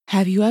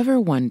Have you ever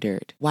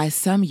wondered why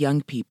some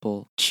young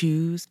people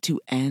choose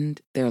to end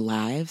their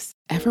lives?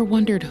 Ever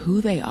wondered who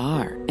they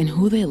are and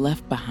who they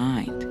left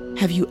behind?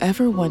 Have you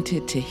ever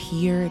wanted to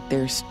hear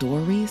their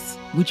stories?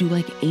 Would you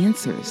like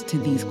answers to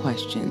these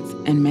questions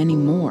and many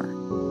more?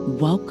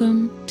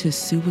 Welcome to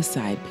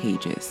Suicide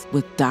Pages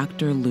with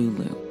Dr.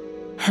 Lulu.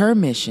 Her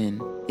mission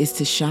is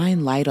to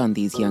shine light on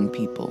these young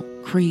people,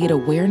 create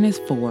awareness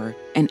for,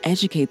 and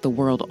educate the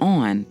world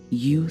on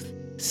youth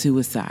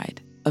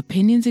suicide.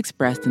 Opinions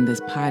expressed in this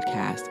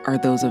podcast are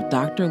those of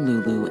Dr.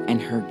 Lulu and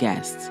her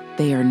guests.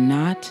 They are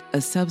not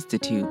a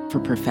substitute for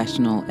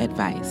professional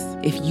advice.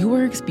 If you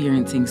are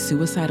experiencing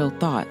suicidal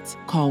thoughts,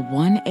 call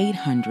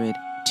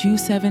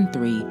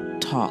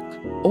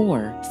 1-800-273-TALK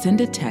or send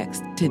a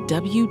text to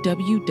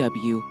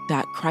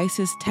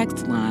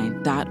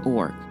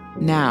www.crisistextline.org.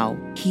 Now,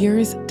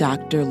 here's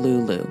Dr.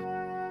 Lulu.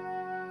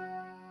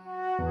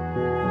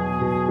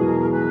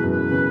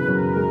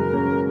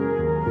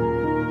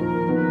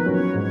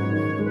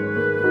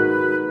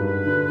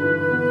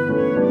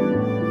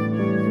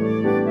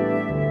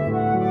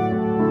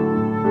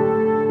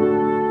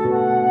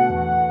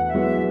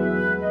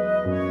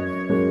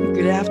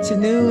 Good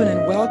afternoon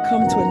and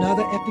welcome to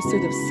another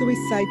episode of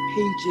Suicide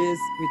Pages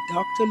with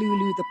Dr.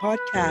 Lulu, the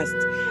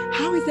podcast.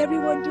 How is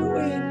everyone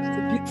doing? It's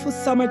a beautiful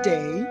summer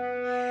day.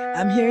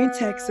 I'm here in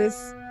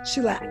Texas,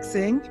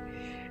 chillaxing.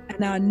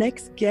 And our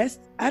next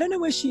guest, I don't know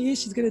where she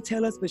is. She's going to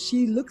tell us, but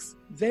she looks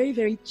very,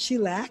 very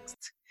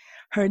chillaxed.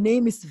 Her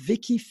name is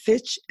Vicky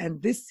Fitch. And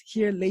this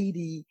here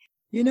lady,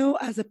 you know,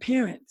 as a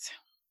parent,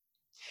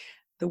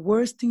 the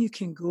worst thing you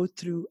can go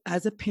through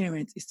as a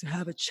parent is to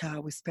have a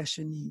child with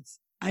special needs.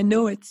 I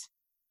know it.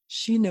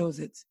 She knows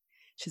it.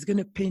 She's going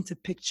to paint a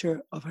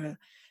picture of her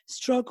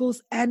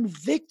struggles and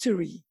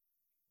victory,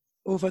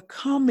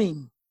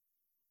 overcoming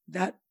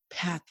that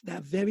path,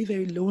 that very,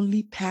 very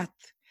lonely path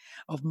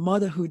of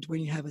motherhood when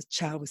you have a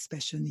child with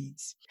special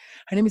needs.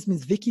 Her name is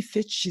Ms. Vicky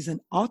Fitch. She's an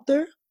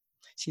author.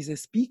 She's a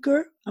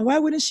speaker. And why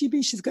wouldn't she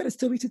be? She's got a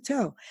story to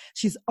tell.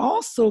 She's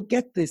also,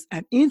 get this,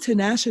 an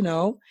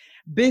international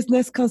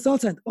business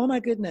consultant. Oh my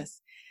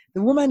goodness.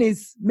 The woman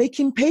is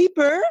making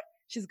paper.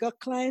 She's got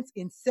clients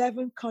in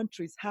 7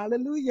 countries.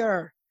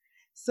 Hallelujah.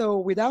 So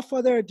without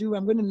further ado,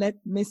 I'm going to let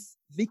Miss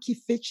Vicky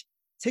Fitch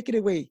take it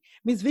away.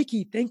 Miss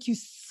Vicky, thank you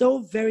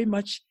so very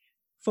much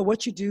for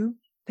what you do.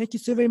 Thank you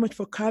so very much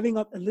for carving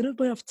up a little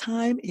bit of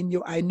time in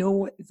your, I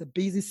know it's a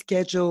busy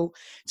schedule,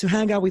 to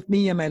hang out with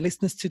me and my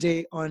listeners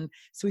today on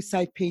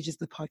Suicide Pages,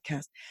 the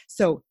podcast.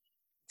 So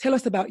tell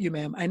us about you,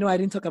 ma'am. I know I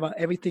didn't talk about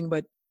everything,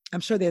 but I'm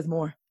sure there's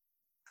more.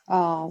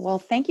 Oh, well,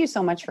 thank you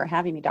so much for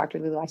having me, Dr.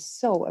 Lulu. I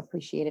so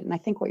appreciate it. And I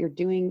think what you're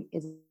doing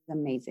is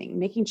amazing,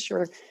 making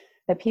sure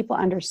that people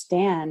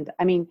understand.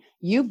 I mean,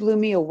 you blew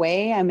me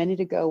away a minute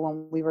ago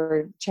when we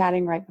were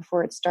chatting right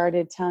before it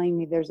started, telling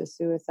me there's a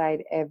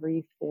suicide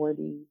every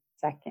 40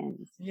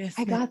 seconds. Yes,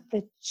 I got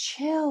the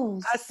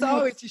chills. I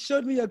saw it. You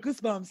showed me your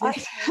goosebumps.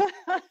 Yes.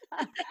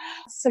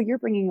 So you're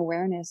bringing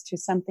awareness to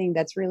something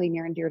that's really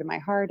near and dear to my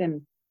heart,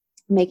 and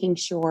making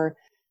sure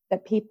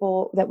that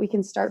we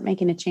can start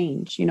making a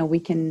change. You know, we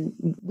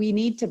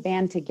need to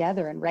band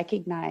together and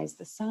recognize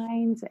the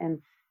signs and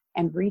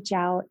reach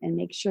out and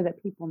make sure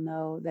that people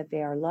know that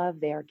they are loved,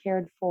 they are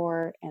cared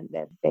for, and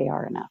that they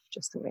are enough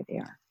just the way they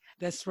are.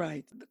 That's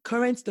right. The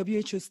current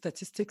WHO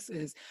statistics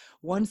is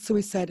 1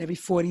 suicide every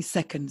 40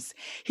 seconds.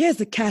 Here's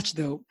the catch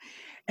though.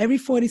 Every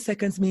 40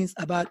 seconds means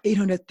about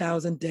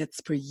 800,000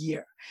 deaths per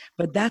year.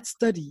 But that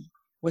study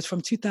was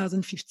from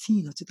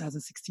 2015 or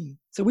 2016.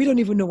 So we don't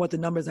even know what the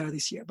numbers are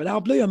this year, but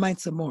I'll blow your mind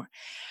some more.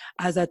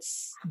 As at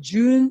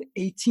June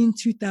 18,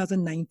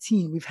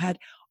 2019, we've had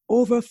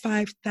over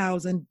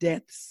 5,000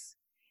 deaths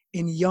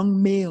in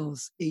young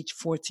males aged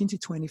 14 to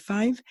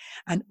 25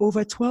 and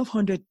over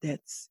 1,200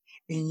 deaths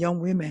in young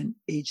women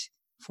aged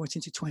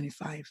 14 to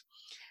 25.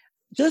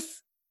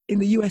 Just in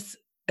the US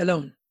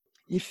alone.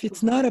 If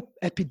it's not an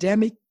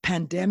epidemic,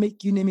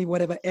 pandemic, you name it,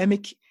 whatever,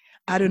 emic,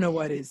 I don't know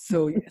what is.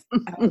 So yes,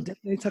 I'll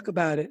definitely talk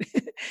about it.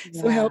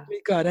 So help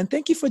me God. And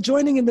thank you for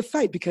joining in the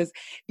fight, because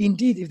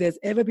indeed, if there's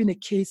ever been a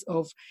case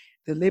of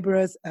the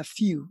laborers are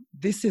few,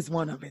 this is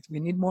one of it. We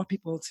need more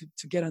people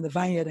to get on the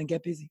vineyard and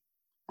get busy.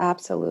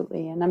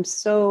 Absolutely. And I'm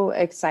so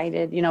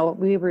excited. You know,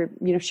 we were,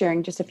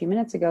 sharing just a few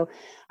minutes ago,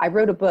 I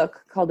wrote a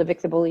book called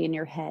Evict the Bully in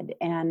Your Head.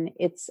 And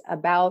it's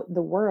about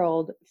the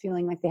world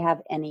feeling like they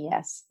have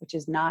NES, which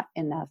is not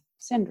enough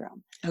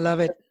syndrome. I love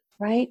it.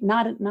 Right?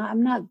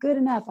 I'm not good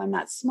enough. I'm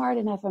not smart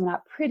enough. I'm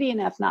not pretty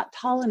enough, not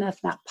tall enough,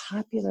 not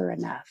popular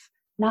enough,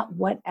 not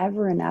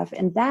whatever enough.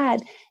 And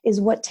that is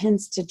what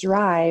tends to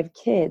drive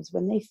kids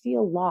when they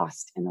feel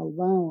lost and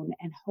alone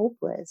and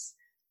hopeless.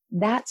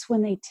 That's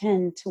when they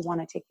tend to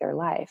want to take their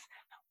life,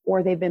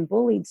 or they've been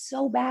bullied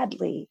so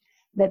badly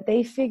that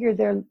they figure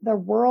the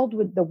world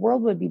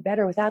would be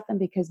better without them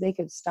because they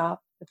could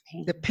stop the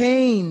pain. The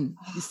pain.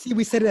 You see,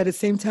 we said it at the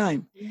same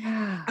time.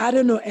 Yeah. I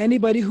don't know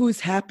anybody who is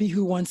happy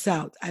who wants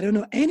out. I don't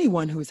know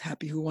anyone who is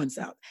happy who wants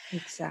out.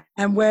 Exactly.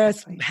 And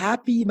whereas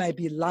happy might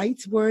be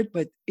light word,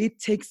 but it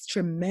takes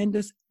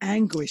tremendous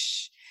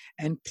anguish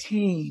and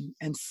pain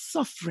and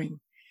suffering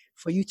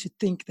for you to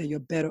think that you're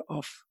better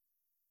off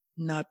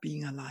not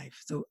being alive.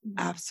 So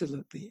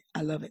absolutely.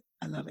 I love it.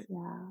 I love it.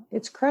 Yeah,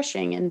 it's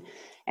crushing.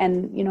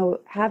 And you know,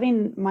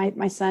 having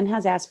my son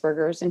has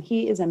Asperger's, and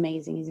he is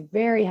amazing. He's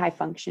very high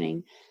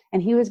functioning,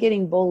 and he was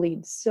getting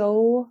bullied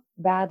so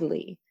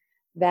badly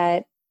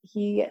that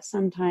he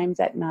sometimes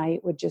at night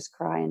would just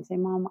cry and say,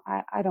 Mom,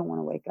 I don't want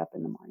to wake up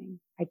in the morning.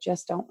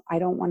 I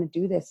don't want to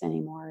do this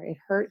anymore. It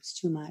hurts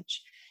too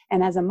much.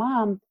 And as a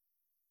mom,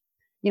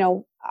 you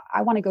know,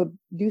 I want to go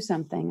do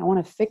something. I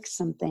want to fix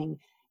something.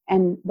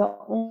 And the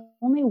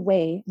only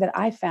way that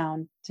I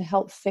found to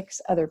help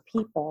fix other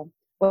people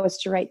was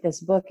to write this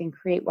book and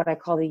create what I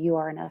call the You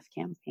Are Enough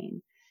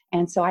campaign.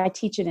 And so I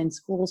teach it in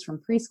schools from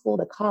preschool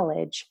to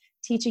college,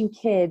 teaching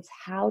kids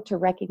how to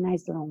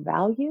recognize their own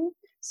value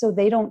so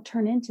they don't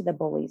turn into the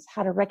bullies,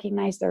 how to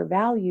recognize their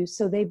value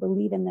so they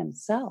believe in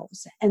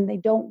themselves and they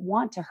don't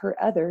want to hurt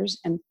others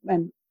and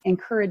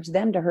encourage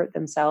them to hurt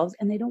themselves,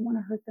 and they don't want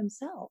to hurt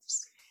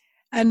themselves.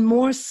 And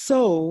more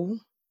so,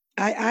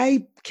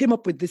 I came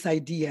up with this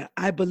idea.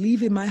 I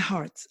believe in my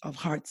heart of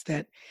hearts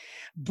that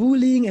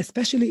bullying,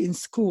 especially in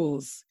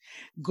schools,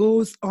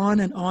 goes on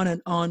and on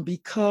and on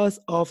because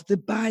of the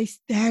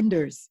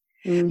bystanders.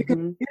 Mm-hmm. Because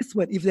guess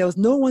what? If there was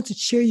no one to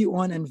cheer you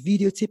on and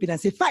videotape it and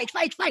say, fight,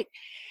 fight, fight,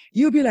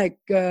 you'll be like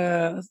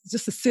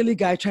just a silly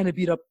guy trying to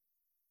beat up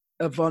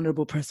a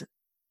vulnerable person.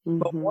 Mm-hmm.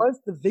 But once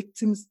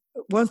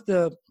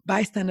the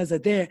bystanders are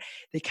there,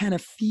 they kind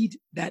of feed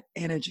that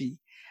energy.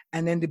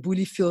 And then the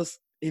bully feels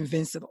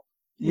invincible,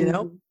 you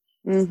know?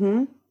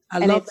 Mm-hmm. I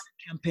love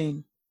that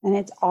campaign. And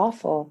it's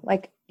awful.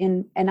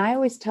 And I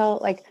always tell,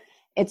 like,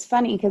 it's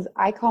funny because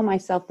I call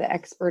myself the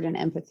expert in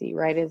empathy,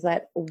 right? Is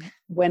that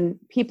when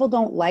people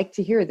don't like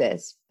to hear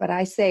this, but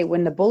I say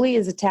when the bully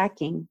is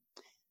attacking,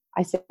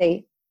 I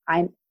say,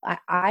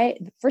 I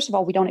first of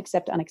all, we don't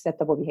accept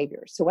unacceptable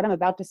behaviors. So what I'm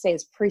about to say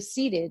is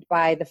preceded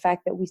by the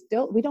fact that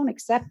we don't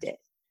accept it.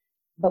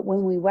 But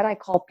when we, what I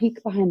call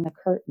peek behind the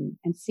curtain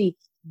and see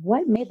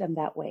what made them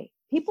that way.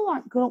 People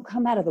don't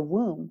come out of the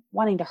womb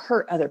wanting to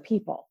hurt other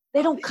people.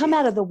 They don't come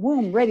out of the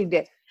womb ready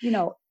to,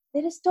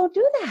 they just don't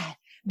do that.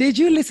 Did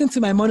you listen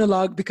to my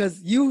monologue?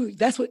 Because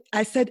that's what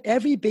I said.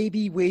 Every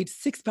baby weighed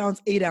 6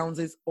 pounds, 8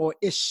 ounces or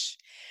ish.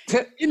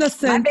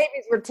 Innocent. My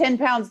babies were 10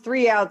 pounds,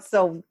 3 ounces.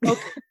 So,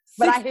 okay.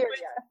 But I hear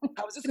you.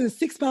 I was just going to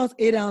 6 pounds,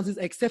 8 ounces,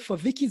 except for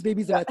Vicky's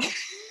babies are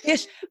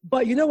ish.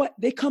 But you know what?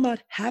 They come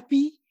out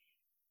happy,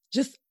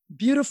 just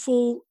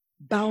beautiful,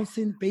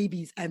 bouncing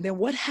babies. And then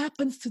what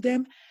happens to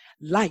them?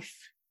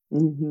 Life.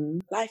 Mm-hmm.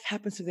 Life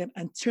happens to them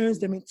and turns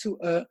them into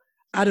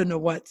I don't know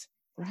what.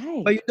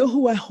 Right. But you know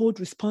who I hold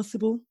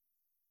responsible?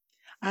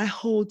 I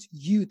hold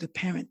you, the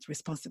parent,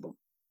 responsible.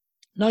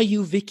 Not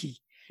you, Vicky.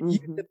 Mm-hmm.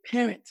 You, the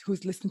parent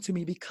who's listening to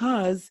me,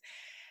 because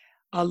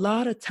a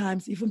lot of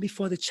times, even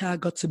before the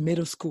child got to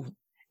middle school,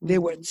 they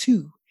were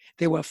 2,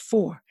 they were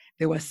 4,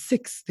 they were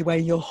 6, they were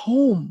in your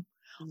home,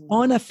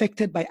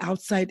 unaffected by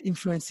outside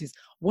influences.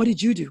 What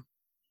did you do?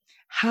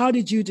 How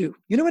did you do?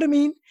 You know what I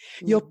mean?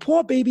 Your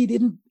poor baby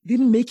didn't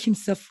make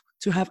himself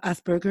to have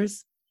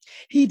Asperger's.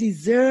 He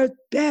deserved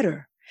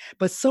better.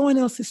 But someone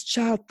else's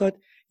child thought,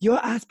 your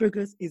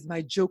Asperger's is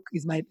my joke,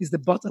 is the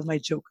butt of my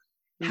joke.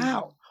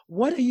 How?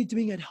 What are you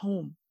doing at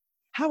home?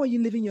 How are you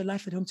living your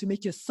life at home to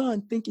make your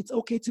son think it's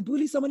okay to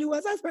bully someone who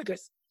has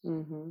Asperger's?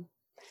 Mm-hmm.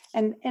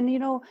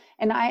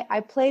 And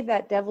I play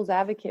that devil's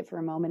advocate for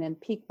a moment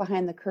and peek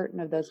behind the curtain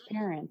of those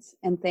parents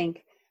and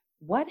think,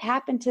 what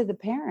happened to the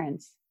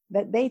parents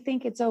that they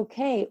think it's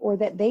okay, or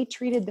that they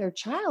treated their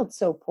child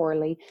so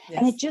poorly? Yes.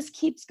 And it just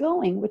keeps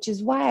going, which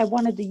is why I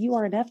wanted the You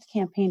Are Enough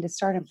campaign to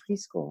start in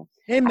preschool.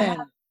 Amen.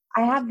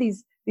 I have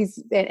these,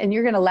 and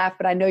you're going to laugh,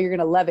 but I know you're going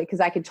to love it because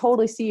I can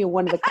totally see you in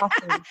one of the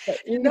costumes.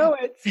 You know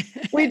it.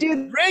 We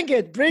do bring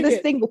it.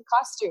 This thing with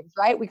costumes,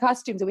 right? We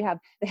costumes, and we have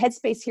the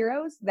Headspace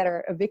heroes that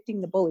are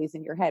evicting the bullies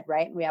in your head,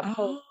 right? And we have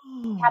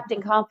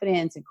Captain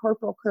Confidence and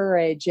Corporal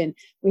Courage, and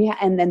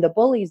and then the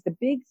bullies. The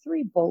big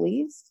 3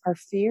 bullies are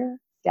fear,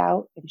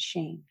 doubt, and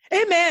shame.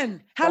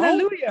 Amen.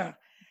 Hallelujah. Right?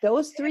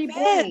 Those 3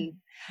 bullies.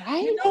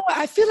 Right? You know,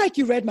 I feel like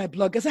you read my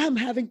blog because I'm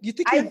having. You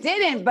think I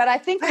didn't, but I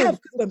think I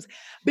have goosebumps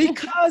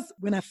because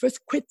when I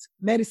first quit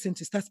medicine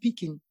to start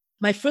speaking,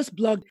 my first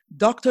blog,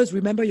 Doctors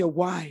Remember Your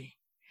Why.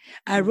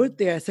 I wrote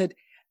there. I said,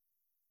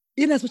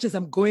 in as much as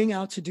I'm going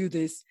out to do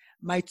this,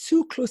 my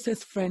 2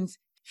 closest friends,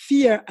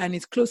 Fear and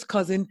his close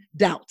cousin,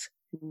 Doubt.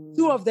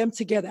 2 of them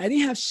together. I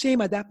didn't have shame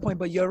at that point,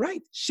 but you're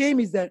right. Shame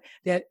is their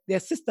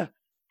sister.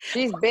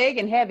 She's big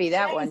and heavy,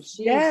 that one.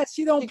 She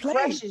don't play. She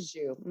crushes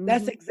you. Mm-hmm.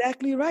 That's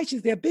exactly right.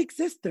 She's their big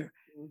sister.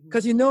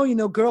 Because you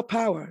know, girl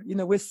power. You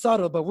know, we're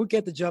subtle, but we'll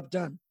get the job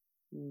done.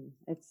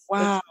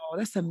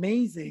 That's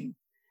amazing.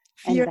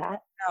 Fear and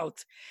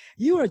doubt.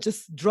 You are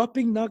just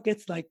dropping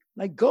nuggets like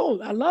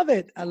gold. I love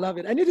it.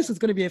 I knew this was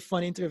going to be a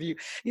fun interview.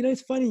 You know,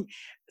 it's funny.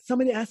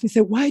 Somebody asked me,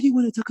 said, why do you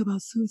want to talk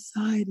about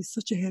suicide? It's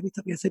such a heavy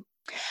topic. I said,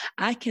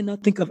 I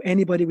cannot think of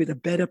anybody with a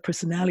better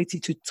personality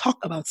to talk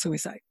about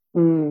suicide.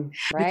 Right.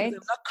 Because I'm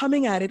not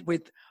coming at it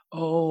with,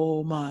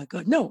 oh my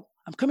God. No,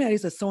 I'm coming at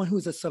it as someone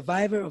who's a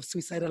survivor of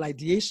suicidal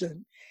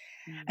ideation.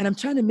 And I'm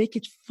trying to make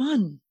it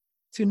fun.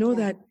 to know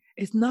that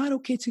it's not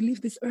okay to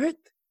leave this earth.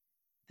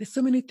 There's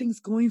so many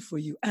things going for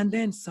you, and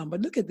then some.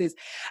 But look at this.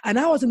 And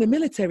I was in the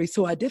military,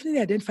 so I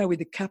definitely identify with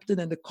the captain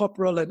and the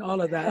corporal and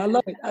all of that. I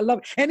love it. I love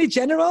it. Any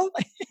general?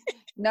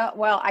 No,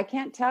 well, I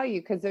can't tell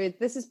you because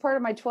this is part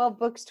of my 12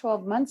 books,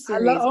 12 months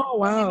series. Oh,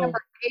 wow.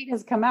 Number 8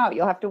 has come out.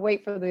 You'll have to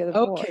wait for the other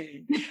 4.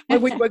 Okay.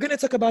 But we're going to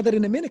talk about that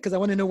in a minute because I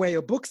want to know where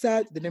your book's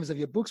at, the names of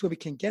your books, where we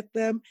can get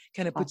them,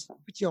 kind of put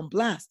you on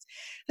blast.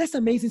 That's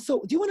amazing.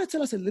 So do you want to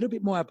tell us a little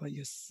bit more about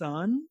your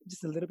son?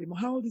 Just a little bit more.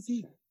 How old is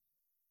he?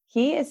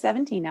 He is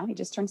 17 now. He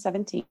just turned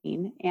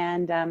 17.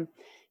 And,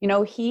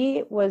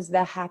 he was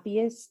the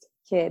happiest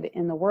kid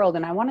in the world.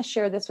 And I want to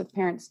share this with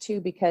parents too,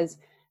 because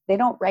they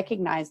don't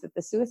recognize that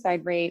the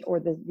suicide rate or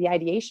the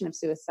ideation of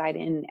suicide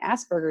in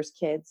Asperger's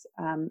kids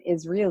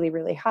is really,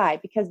 really high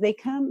because they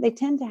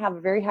tend to have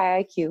a very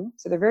high IQ.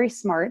 So they're very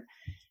smart.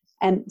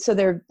 And so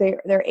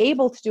they're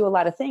able to do a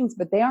lot of things,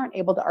 but they aren't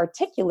able to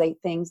articulate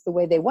things the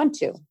way they want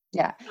to.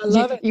 Yeah. I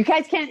love it. You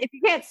guys can't, if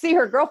you can't see,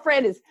 her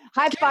girlfriend is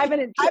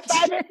high-fiving and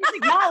she's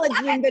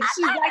acknowledging that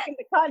she's liking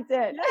the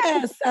content.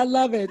 Yes, I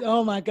love it.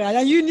 Oh my God.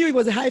 And you knew it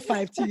was a high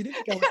five too. You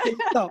didn't think I was saying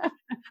stop.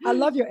 I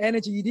love your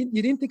energy. You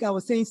didn't think I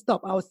was saying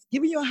stop. I was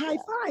giving you a high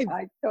five.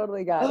 I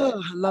totally got it.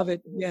 Oh, I love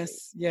it.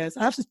 Yes, yes.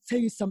 I have to tell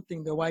you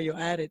something though while you're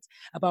at it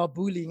about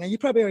bullying. And you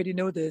probably already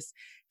know this.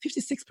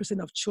 56%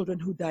 of children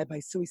who died by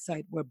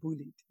suicide were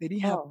bullied. They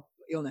didn't have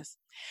illness.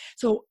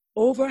 So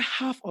over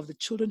half of the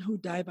children who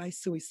died by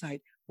suicide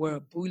were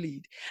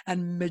bullied,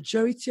 and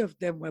majority of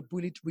them were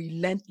bullied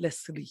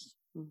relentlessly,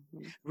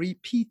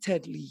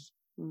 repeatedly.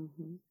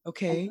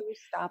 Okay. And who's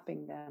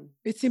stopping them?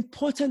 It's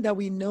important that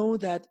we know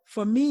that.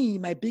 For me,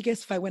 my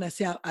biggest fight when I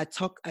say I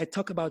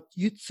talk about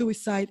youth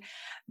suicide,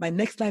 my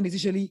next line is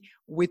usually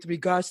with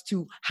regards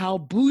to how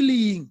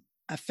bullying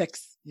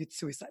affects youth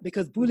suicide,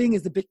 because bullying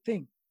is the big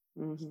thing.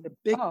 The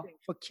big thing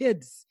for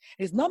kids.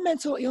 It's not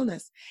mental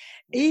illness.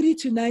 80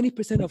 to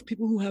 90% of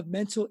people who have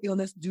mental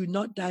illness do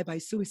not die by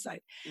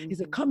suicide. It's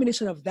a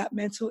combination of that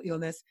mental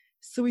illness,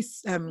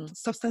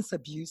 substance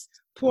abuse,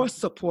 poor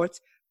support,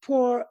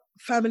 poor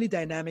family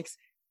dynamics,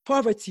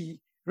 poverty,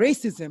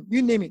 racism,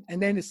 you name it.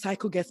 And then the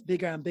cycle gets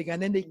bigger and bigger.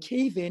 And then they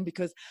cave in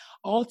because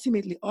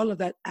ultimately all of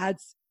that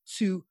adds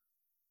to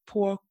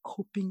poor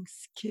coping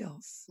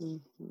skills.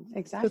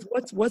 Exactly.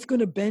 Because what's going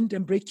to bend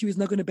and break you is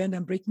not going to bend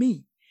and break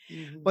me.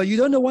 But you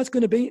don't know what's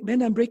going to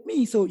bend and break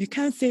me. So you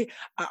can't say,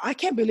 I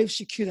can't believe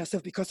she killed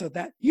herself because of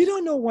that. You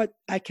don't know what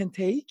I can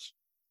take.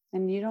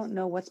 And you don't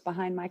know what's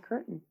behind my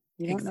curtain.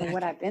 You don't know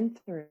what I've been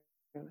through.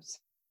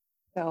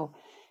 So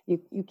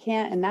you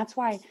can't. And that's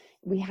why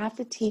we have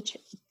to teach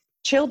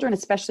children,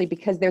 especially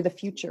because they're the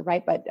future,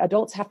 right? But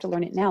adults have to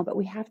learn it now. But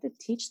we have to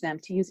teach them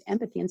to use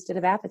empathy instead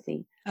of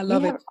apathy. I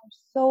love it.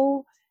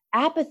 So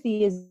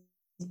apathy has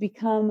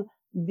become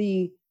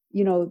the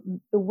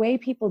way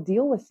people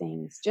deal with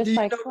things, just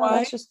like,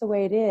 that's just the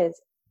way it is.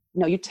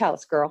 No, you tell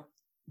us, girl.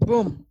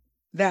 Boom.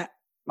 That.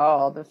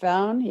 Oh, the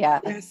phone. Yeah.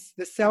 Yes.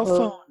 The cell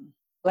phone.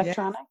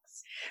 Electronics.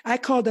 Yes. I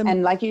call them.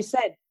 And like you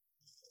said,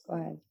 go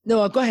ahead.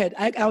 No, go ahead.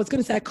 I was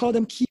going to say, I call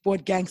them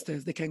keyboard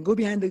gangsters. They can go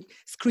behind the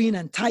screen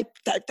and type.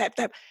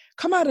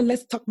 Come out and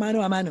let's talk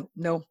mano a mano.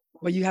 No,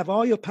 but you have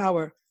all your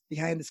power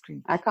behind the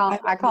screen. I call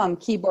them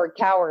keyboard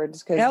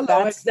cowards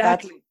because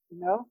that's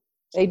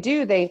they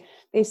do. They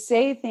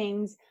say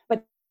things,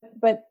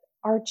 but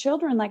our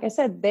children, like I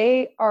said,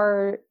 they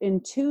are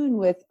in tune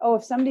with,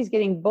 if somebody's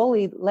getting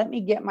bullied, let me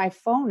get my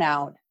phone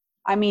out.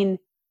 I mean,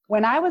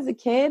 when I was a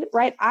kid,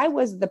 right, I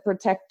was the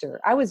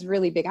protector. I was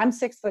really big. I'm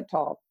 6 foot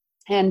tall.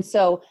 And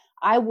so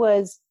I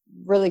was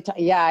really,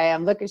 yeah, I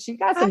am. Look, she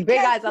got some big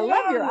eyes. I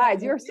love your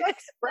eyes. You're so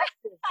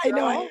expressive. I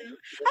know. I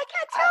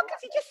can't tell because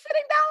you're just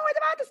sitting down with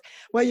about this.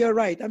 Well, you're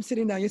right. I'm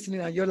sitting down. You're sitting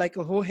down. You're like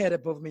a whole head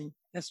above me.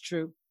 That's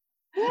true.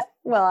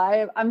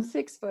 Well, I'm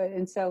 6 foot.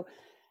 And so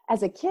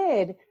as a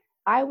kid,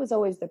 I was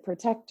always the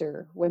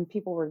protector when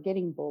people were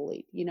getting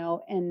bullied,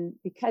 and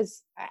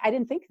because I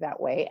didn't think that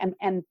way.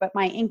 But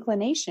my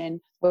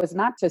inclination was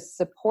not to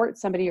support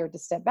somebody or to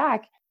step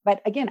back.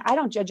 But again, I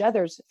don't judge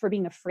others for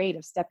being afraid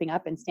of stepping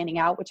up and standing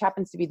out, which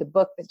happens to be the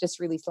book that just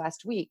released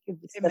last week.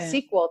 It's the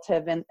sequel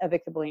to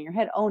Evict the Bully in Your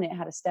Head, Own It,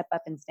 How to Step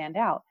Up and Stand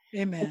Out.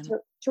 Amen.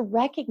 To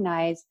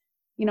recognize,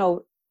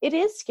 it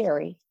is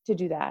scary to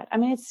do that. I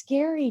mean, it's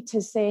scary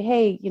to say,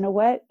 hey, you know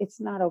what? It's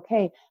not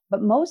okay.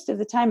 But most of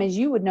the time, as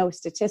you would know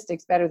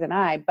statistics better than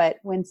I, but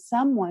when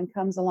someone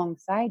comes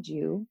alongside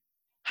you,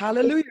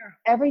 hallelujah,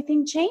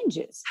 everything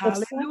changes.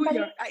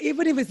 Hallelujah.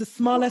 Even if it's the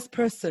smallest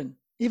person,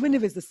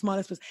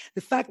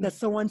 the fact that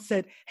someone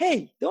said,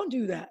 hey, don't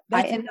do that.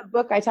 In the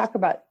book, I talk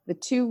about the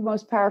 2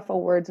 most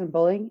powerful words in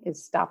bullying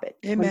is stop it.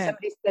 Amen. When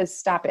somebody says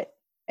stop it,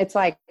 it's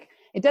like,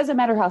 it doesn't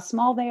matter how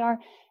small they are.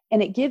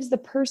 And it gives the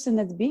person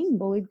that's being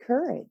bullied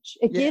courage.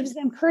 It gives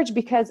them courage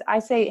because I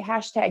say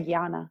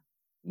 #Yana,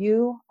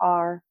 you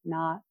are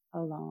not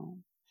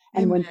alone.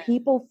 And when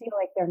people feel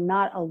like they're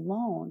not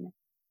alone,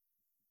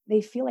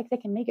 they feel like they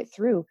can make it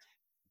through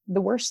the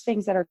worst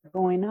things that are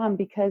going on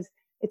because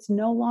it's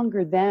no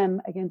longer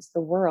them against the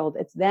world.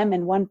 It's them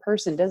and one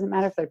person. Doesn't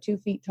matter if they're 2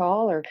 feet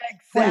tall or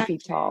 20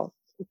 feet tall.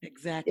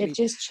 Exactly. It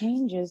just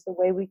changes the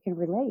way we can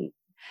relate.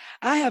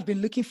 I have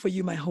been looking for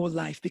you my whole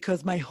life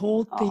because my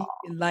whole thing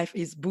Oh, in life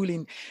is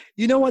bullying.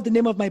 You know what the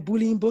name of my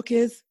bullying book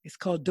is? It's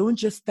called Don't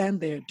Just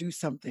Stand There, Do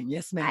Something.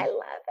 Yes, I ma'am. love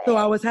So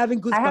I it. was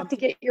having I have goosebumps. to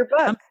get your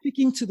I'm book.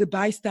 speaking to the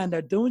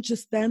bystander. Don't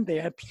just stand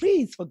there. And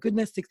please, for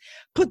goodness sakes,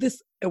 put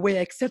this away,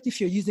 except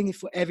if you're using it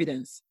for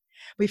evidence.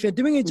 But if you're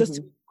doing it just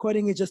to Mhm.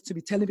 recording it, just to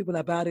be telling people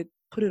about it,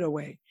 put it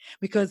away.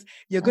 Because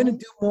you're going to Right?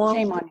 do more.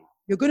 Shame on you.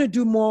 You're going to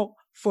do more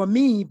for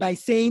me by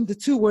saying the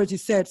two words you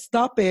said,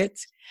 stop it,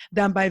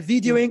 than by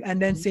videoing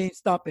and then Mhm. saying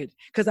stop it.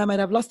 Because I might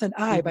have lost an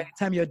eye by Mhm. the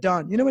time you're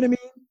done. You know what I mean?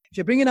 If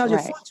you're bringing out your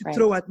phone Right, to right.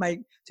 throw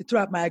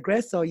at my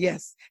aggressor,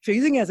 yes. If you're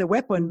using it as a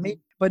weapon, Mhm.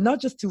 but not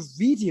just to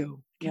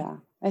video. Yeah,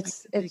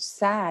 That's a big- it's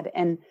sad.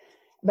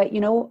 But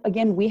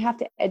again, we have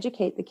to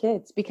educate the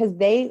kids because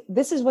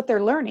this is what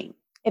they're learning.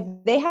 If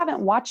they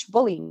haven't watched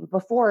bullying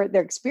before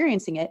they're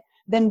experiencing it,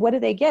 then what do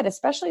they get?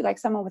 Especially like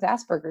someone with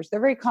Asperger's, they're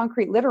very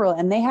concrete, literal,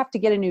 and they have to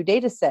get a new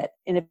data set.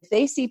 And if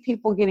they see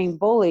people getting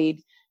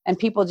bullied and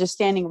people just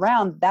standing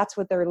around, that's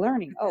what they're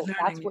learning. Oh,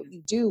 that's what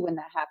you do when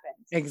that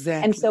happens.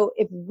 Exactly. And so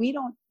if we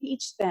don't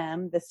teach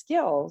them the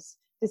skills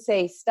to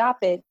say, stop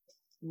it,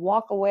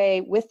 walk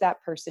away with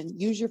that person,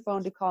 use your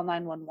phone to call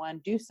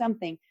 911, do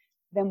something,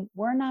 then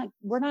we're not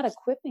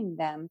equipping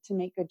them to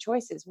make good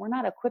choices. We're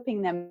not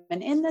equipping them.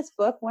 And in this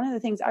book, one of the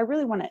things I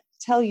really want to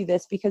tell you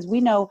this, because we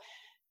know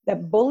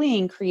that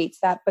bullying creates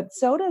that, but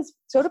so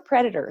do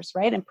predators,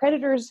 right? And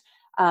predators,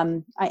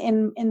 in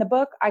the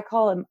book, I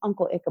call him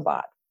Uncle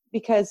Ichabod,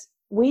 because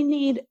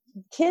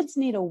kids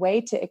need a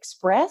way to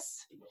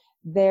express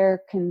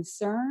their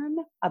concern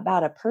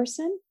about a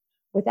person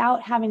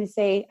without having to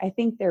say, I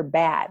think they're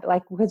bad.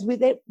 Like, because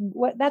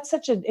that's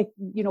such a,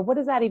 what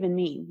does that even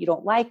mean? You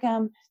don't like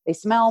them, they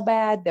smell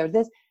bad, they're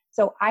this.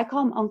 So I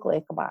call him Uncle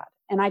Ichabod.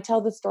 And I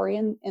tell the story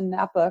in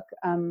that book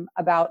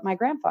about my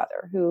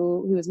grandfather,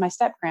 who was my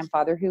step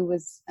grandfather, who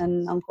was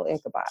an Uncle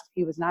Ichabod.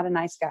 He was not a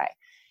nice guy.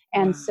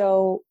 And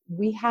so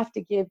we have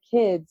to give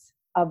kids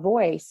a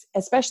voice,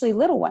 especially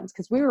little ones,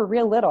 because we were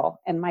real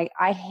little. And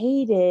I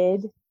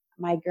hated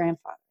my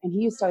grandfather. And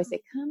he used to always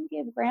say, come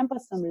give grandpa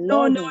some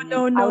love.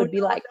 I would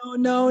be like,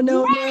 no.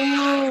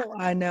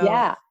 I know.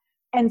 Yeah.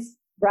 And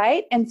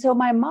right. And so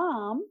my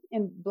mom,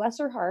 and bless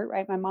her heart,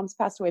 right? My mom's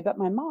passed away, but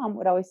my mom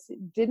would always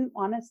didn't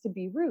want us to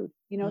be rude,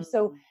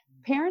 so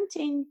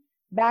parenting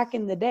back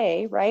in the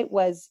day, right,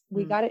 was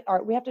we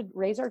have to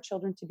raise our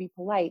children to be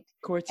polite.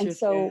 Courteous, and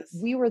so yes.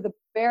 we were the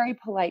very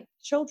polite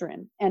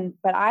children.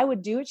 But I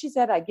would do what she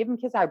said. I'd give them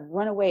kisses. I'd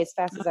run away as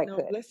fast as I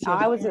could. Now,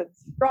 I was a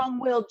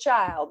strong-willed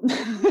child,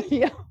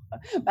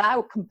 but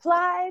I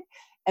complied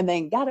and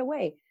then got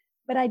away.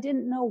 But I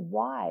didn't know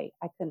why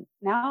I couldn't.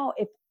 Now,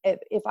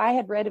 if I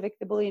had read Evict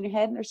the Bully in Your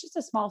Head, and there's just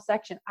a small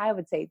section, I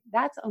would say,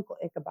 that's Uncle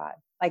Ichabod.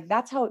 Like,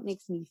 that's how it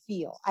makes me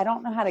feel. I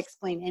don't know how to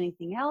explain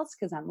anything else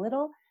because I'm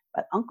little,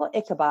 but Uncle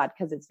Ichabod,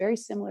 because it's very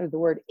similar to the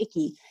word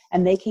icky,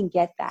 and they can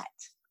get that.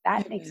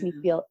 That makes me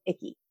feel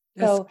icky.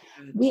 So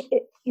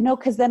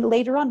because then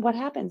later on, what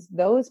happens?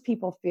 Those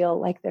people feel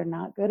like they're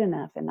not good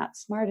enough and not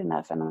smart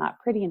enough and not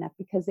pretty enough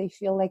because they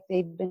feel like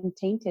they've been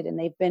tainted and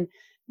they've been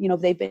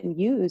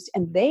used.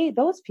 And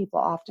those people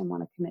often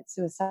want to commit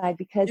suicide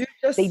because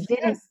they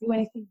didn't do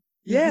anything.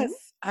 Yes.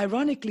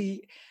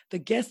 Ironically, I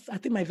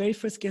think my very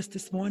first guest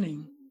this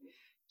morning,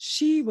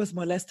 she was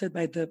molested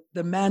by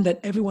the man that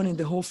everyone in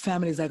the whole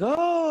family is like,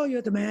 oh,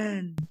 you're the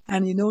man.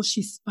 And,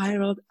 she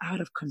spiraled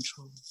out of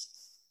control.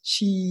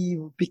 She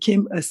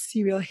became a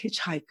serial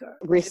hitchhiker.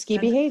 Risky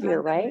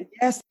behavior, right?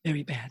 Yes,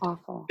 very bad.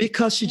 Awful.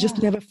 Because she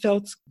just never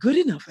felt good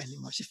enough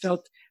anymore. She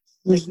felt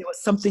like there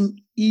was something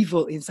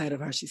evil inside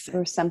of her, she said.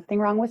 There was something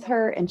wrong with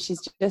her, and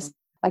she's just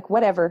like,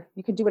 whatever.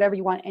 You can do whatever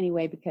you want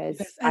anyway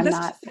because I'm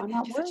not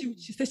worried.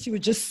 She said she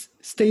would just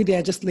stay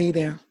there, just lay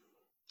there.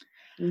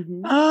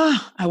 Mm-hmm.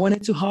 I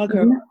wanted to hug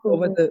her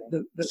over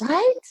the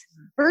right?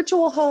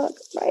 Virtual hug,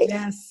 right?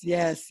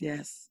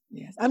 Yes.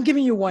 I'm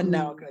giving you one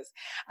now because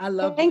I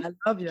love you. I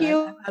love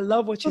you. I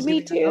love what you're doing.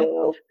 Me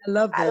too. I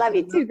love that. I love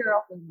you too,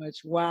 girl. So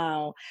much.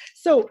 Wow.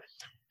 So,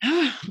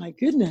 my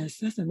goodness,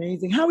 that's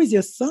amazing. How is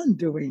your son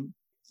doing?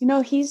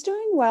 He's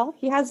doing well.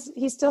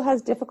 He still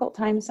has difficult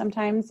times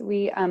sometimes.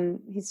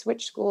 He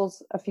switched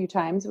schools a few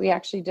times. We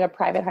actually did a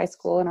private high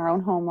school in our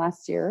own home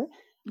last year.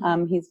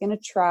 He's going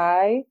to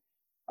try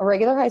a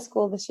regular high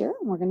school this year,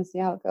 and we're going to see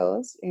how it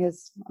goes.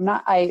 Because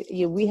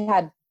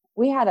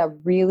we had a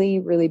really,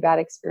 really bad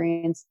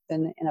experience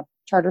in a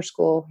charter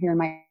school here in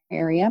my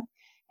area,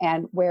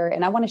 and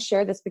I want to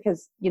share this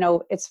because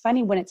it's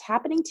funny when it's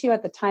happening to you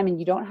at the time and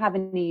you don't have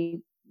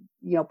any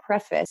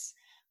preface.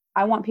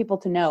 I want people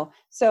to know.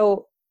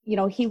 So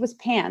he was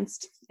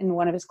pantsed in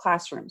one of his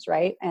classrooms,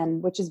 right?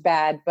 And which is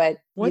bad, but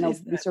we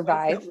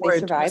survived. They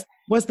survived.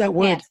 What's that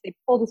word? Pants. They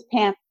pulled his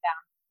pants down.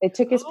 They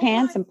took his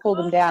pants and pulled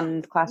him down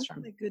in the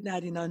classroom. Oh my goodness, I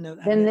did not know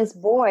that. Then this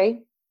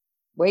boy,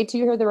 wait till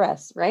you hear the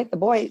rest, right? The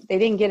boy, they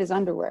didn't get his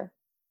underwear.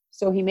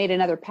 So he made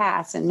another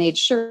pass and made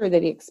sure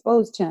that he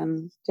exposed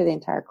him to the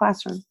entire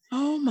classroom.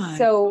 Oh my.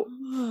 So,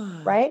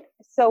 God. right?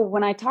 So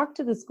when I talked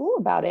to the school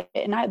about it,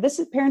 and this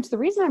is parents, the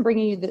reason I'm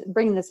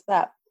bringing this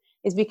up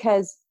is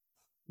because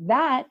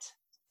that,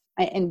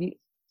 and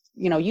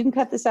you can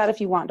cut this out if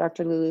you want,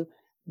 Dr. Lulu,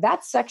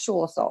 that's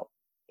sexual assault.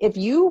 If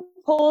you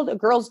pulled a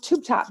girl's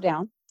tube top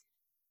down,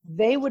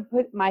 they would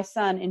put my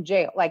son in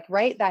jail. Like,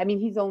 right? That, I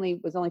mean,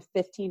 was only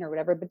 15 or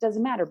whatever, but it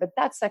doesn't matter. But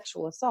that's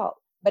sexual assault.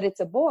 But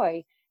it's a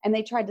boy, and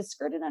they tried to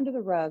skirt it under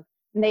the rug,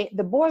 and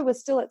the boy was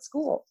still at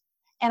school.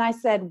 And I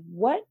said,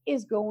 what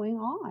is going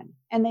on?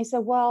 And they said,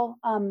 well,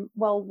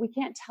 we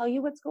can't tell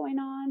you what's going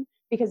on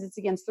because it's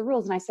against the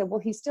rules. And I said, well,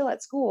 he's still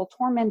at school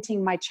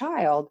tormenting my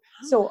child.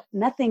 So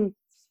nothing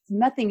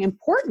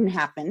important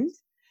happened.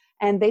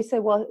 And they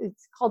said, well,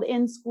 it's called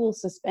in-school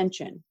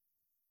suspension.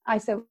 I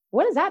said,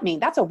 what does that mean?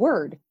 That's a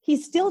word.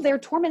 He's still there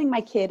tormenting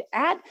my kid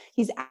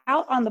he's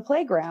out on the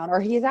playground,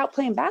 or he's out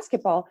playing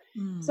basketball.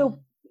 So,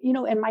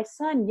 and my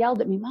son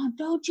yelled at me, Mom,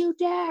 don't you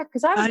dare.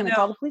 Cause I was going to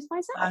call the police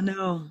myself. I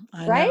know.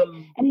 Right.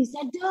 And he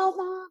said, don't,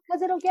 Mom,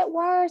 cause it'll get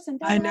worse. And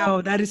I know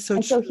that is so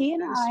true. So he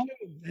and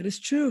that is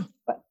true.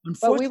 But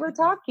we were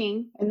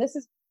talking, and this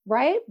is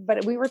right.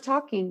 But we were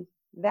talking,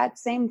 that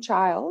same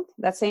child,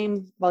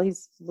 he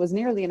was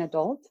nearly an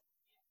adult.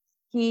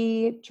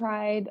 He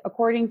tried,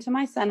 according to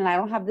my son, and I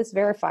don't have this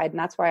verified, and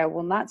that's why I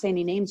will not say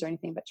any names or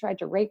anything, but tried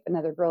to rape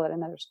another girl at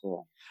another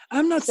school.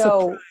 I'm not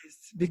surprised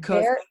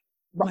because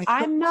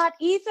I'm not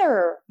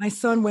either. My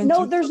son went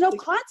through there's no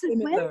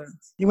consequence. Similar.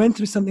 He went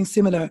through something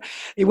similar.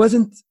 It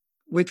wasn't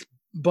with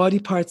body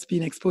parts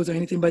being exposed or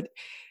anything, but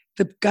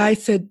the guy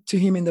said to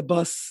him in the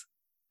bus,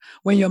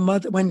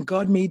 when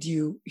God made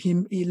you,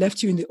 he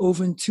left you in the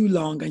oven too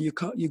long and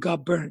you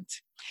got burnt.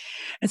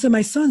 And so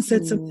my son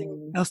said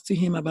something else to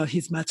him about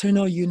his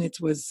maternal unit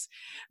was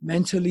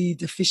mentally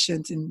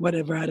deficient in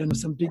whatever, I don't know,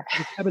 some big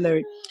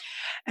vocabulary.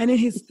 And then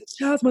the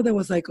child's mother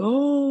was like,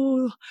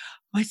 oh,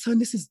 my son,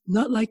 this is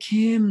not like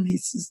him.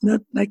 He's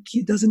not like,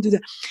 he doesn't do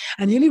that.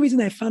 And the only reason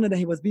I found out that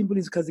he was being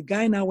bullied is because the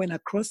guy now went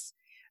across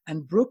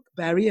and broke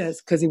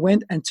barriers because he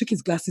went and took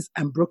his glasses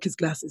and broke his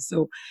glasses.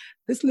 So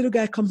this little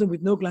guy comes in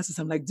with no glasses.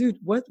 I'm like, dude,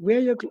 what? Who?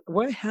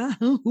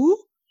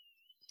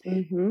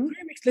 Mm-hmm. 3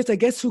 weeks later,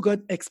 guess who got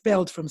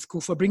expelled from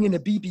school for bringing a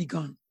BB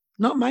gun?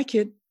 Not my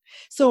kid.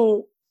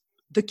 So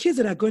the kids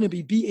that are going to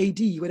be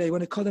BAD, whether you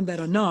want to call them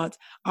that or not,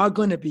 are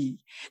going to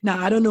be.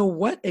 Now, I don't know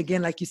what,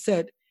 again, like you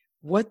said,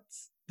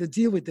 what's the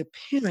deal with the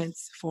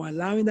parents for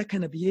allowing that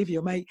kind of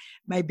behavior. My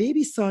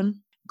baby son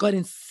got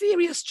in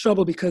serious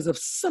trouble because of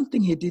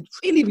something he did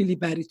really, really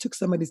bad. He took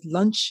somebody's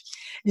lunch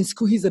in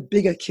school. He's a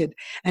bigger kid.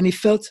 And he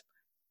felt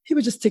he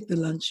would just take the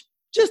lunch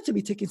just to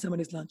be taking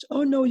somebody's lunch.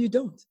 Oh, no, you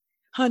don't.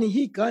 Honey,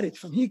 he got it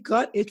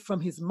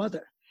from his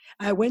mother.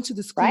 I went to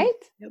the school, right?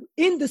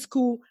 In the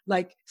school,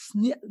 like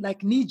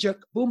knee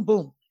jerk, boom,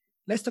 boom.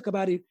 Let's talk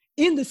about it.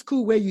 In the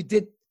school where you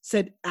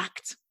said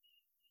act.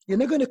 You're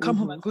not going to come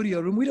home and go to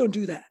your room. We don't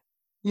do that,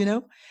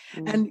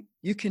 And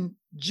you can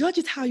judge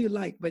it how you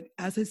like, but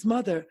as his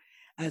mother,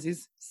 as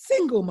his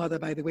single mother,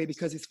 by the way,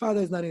 because his father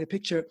is not in the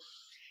picture,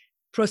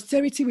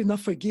 posterity will not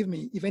forgive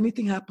me if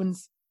anything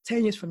happens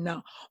 10 years from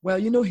now. Well,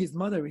 his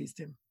mother raised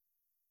him.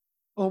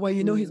 Or well,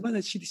 his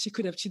mother, she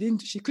couldn't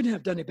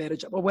have done a better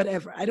job or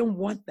whatever. I don't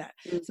want that.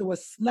 So it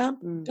was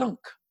slam dunk.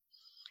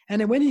 And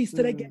then when he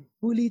started getting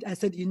bullied, I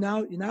said,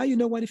 now you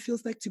know what it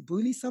feels like to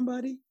bully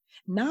somebody?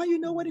 Now you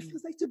know what it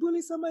feels like to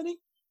bully somebody?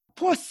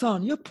 Poor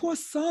son, your poor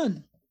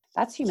son.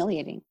 That's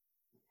humiliating.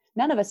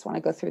 None of us want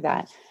to go through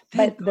that.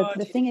 But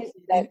the thing is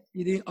that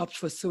you didn't opt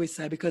for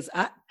suicide because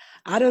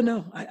I don't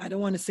know. I don't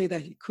want to say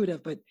that he could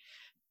have, but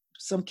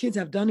some kids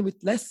have done it with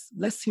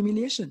less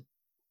humiliation.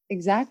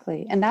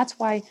 Exactly. And that's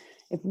why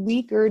if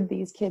we gird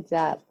these kids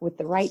up with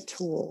the right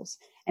tools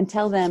and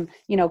tell them,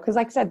 because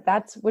like I said,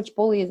 that's which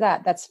bully is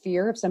that? That's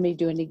fear of somebody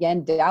doing it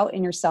again, doubt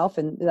in yourself.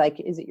 And like,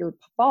 is it your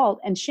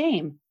fault? And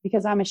shame,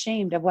 because I'm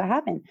ashamed of what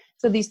happened.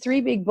 So these 3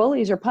 big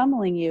bullies are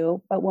pummeling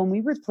you. But when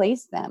we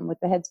replace them with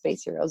the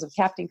Headspace heroes of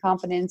Captain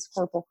Confidence,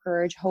 Corporal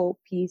Courage, Hope,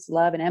 Peace,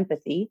 Love, and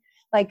Empathy,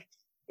 like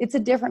it's a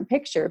different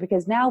picture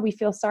because now we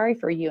feel sorry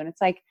for you. And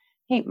it's like,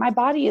 hey, my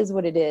body is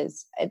what it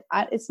is.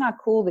 It's not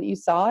cool that you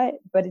saw it,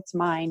 but it's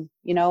mine,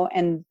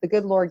 and the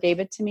good Lord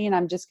gave it to me and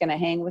I'm just going to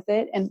hang with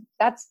it. And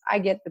I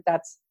get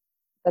that's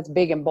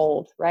big and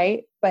bold,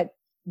 right? But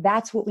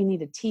that's what we need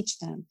to teach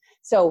them.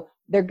 So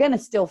they're going to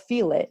still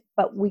feel it,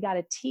 but we got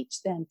to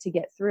teach them to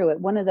get through it.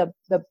 One of the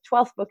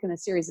 12th book in the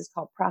series is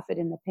called Profit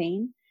in the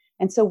Pain.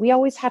 And so we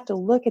always have to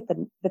look at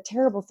the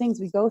terrible things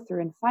we go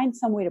through and find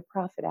some way to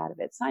profit out of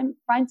it.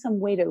 Find some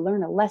way to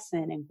learn a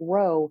lesson and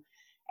grow.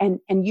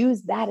 And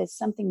use that as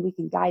something we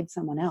can guide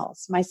someone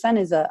else. My son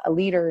is a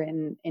leader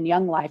in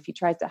Young Life. He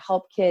tries to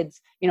help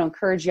kids,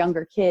 encourage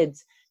younger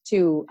kids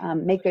to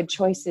make good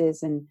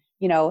choices. And,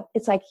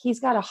 it's like he's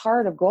got a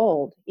heart of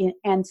gold.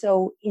 And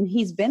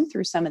he's been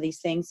through some of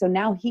these things. So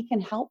now he can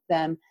help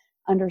them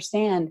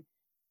understand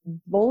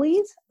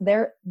bullies.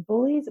 They're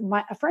bullies.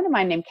 A friend of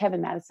mine named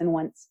Kevin Madison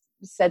once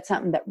said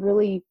something that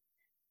really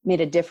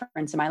made a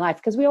difference in my life.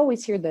 Because we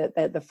always hear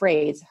the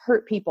phrase,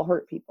 hurt people,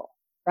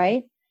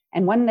 right?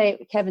 And one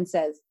day Kevin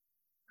says,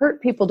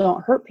 hurt people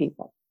don't hurt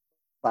people.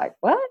 Like,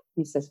 what?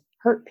 He says,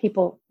 hurt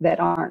people that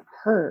aren't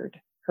heard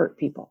hurt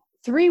people.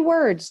 3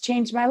 words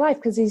changed my life,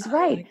 because he's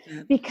right.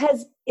 Like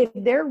because if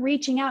they're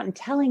reaching out and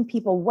telling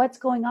people what's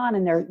going on,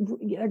 and they're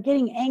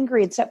getting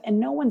angry and stuff, and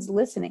no one's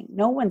listening,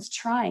 no one's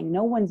trying,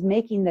 no one's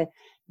making the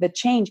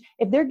change.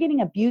 If they're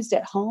getting abused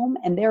at home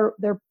and they're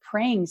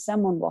praying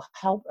someone will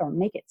help or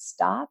make it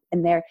stop,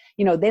 and they're,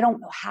 they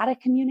don't know how to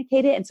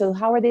communicate it. And so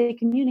how are they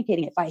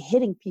communicating it? By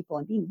hitting people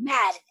and being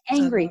mad and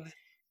angry.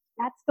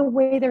 That's the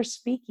way they're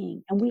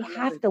speaking. And we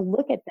have to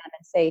look at them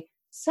and say,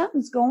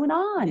 something's going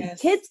on. Yes.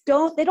 Kids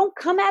they don't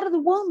come out of the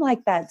womb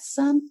like that.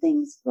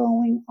 Something's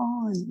going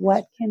on.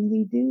 What can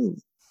we do?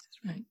 That's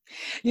right.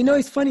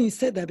 It's funny you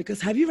said that,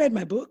 because have you read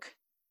my book?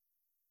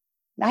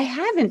 I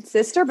haven't,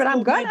 sister, but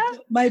I'm gonna.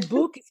 My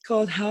book is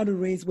called How to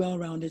Raise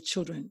Well-Rounded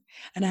Children.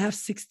 And I have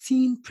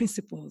 16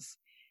 principles.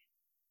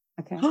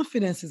 Okay.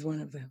 Confidence is one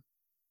of them.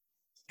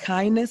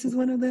 Kindness is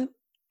one of them.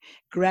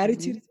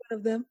 Gratitude is one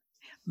of them.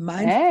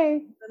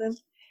 Mindfulness is one of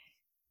them.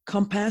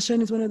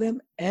 Compassion is one of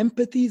them.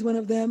 Empathy is one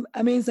of them.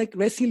 I mean, it's like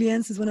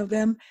resilience is one of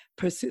them.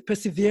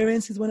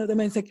 Perseverance is one of them.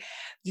 And it's like,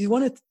 you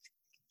want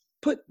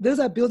to those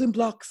are building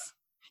blocks.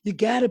 You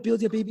got to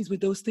build your babies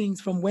with those things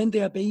from when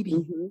they're a baby.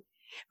 Mm-hmm.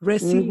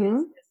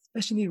 Resilience,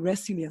 especially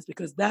resilience,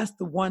 because that's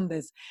the one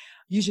that's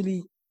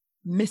usually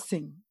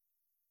missing.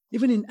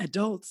 Even in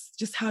adults,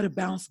 just how to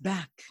bounce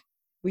back.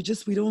 We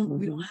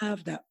don't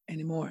have that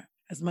anymore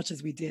as much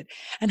as we did.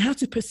 And how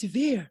to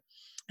persevere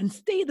and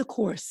stay the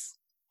course,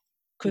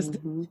 because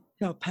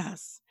they'll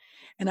pass.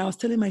 And I was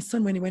telling my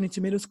son when he went into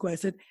middle school, I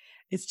said,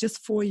 it's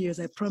just 4 years.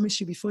 I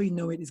promise you, before you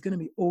know it, it's going to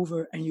be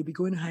over and you'll be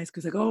going to high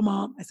school. He's like, oh,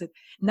 Mom. I said,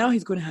 now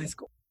he's going to high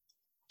school.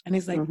 And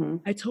he's like,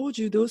 I told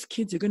you, those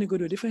kids, you're going to go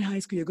to a different high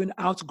school. You're going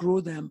to outgrow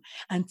them.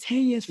 And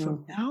 10 years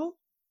from now,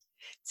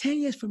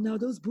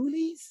 those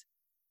bullies,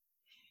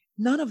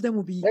 none of them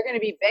will be. They're going to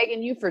be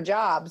begging you for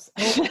jobs.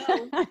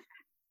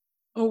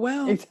 Oh,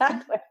 wow.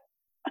 Exactly.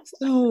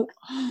 So,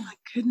 oh my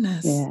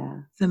goodness. Yeah.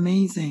 It's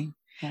amazing.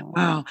 Yeah.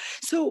 Wow.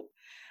 So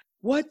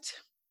what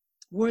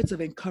words of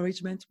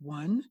encouragement,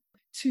 1,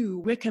 2,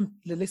 where can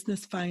the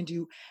listeners find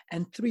you?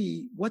 And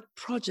 3, what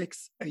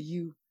projects are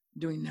you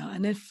doing now?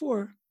 And then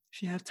 4,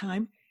 if you have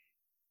time,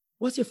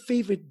 what's your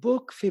favorite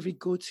book, favorite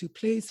go-to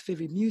place,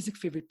 favorite music,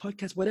 favorite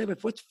podcast, whatever,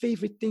 what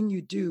favorite thing you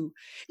do,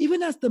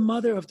 even as the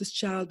mother of this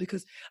child,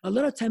 because a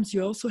lot of times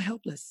you're also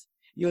helpless.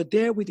 You're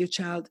there with your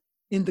child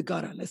in the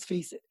gutter, let's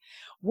face it.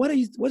 What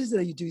is it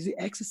that you do? Is it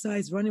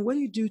exercise, running? What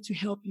do you do to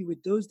help you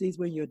with those days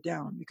when you're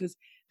down? Because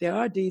there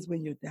are days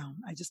when you're down.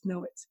 I just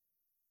know it.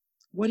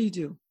 What do you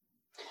do?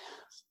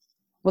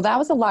 Well, that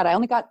was a lot. I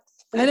only got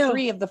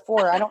 3 of the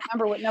 4. I don't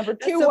remember what number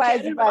 2 was. I don't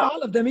remember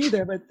all of them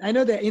either, but I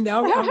know they're in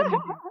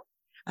the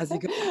as you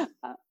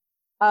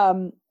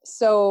go.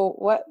 So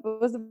what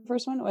was the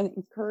first one?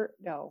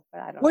 No,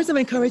 but I don't. Words of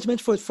encouragement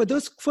for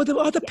the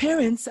other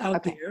parents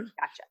out there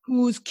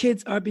whose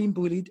kids are being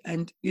bullied,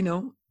 and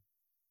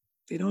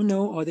they don't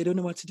know, or they don't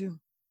know what to do.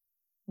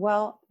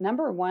 Well,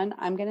 number 1,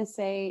 I'm going to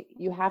say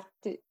you have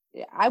to.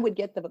 I would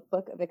get the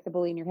book Evict the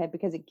Bully in your head,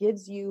 because it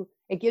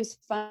gives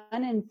fun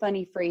and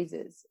funny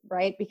phrases,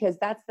 right? Because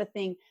that's the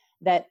thing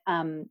that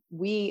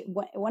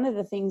one of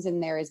the things in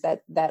there is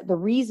that the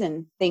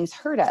reason things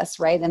hurt us,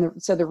 right? And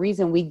so the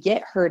reason we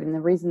get hurt and the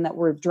reason that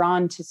we're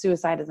drawn to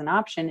suicide as an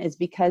option is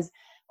because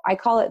I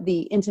call it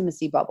the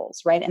intimacy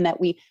bubbles, right? And that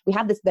we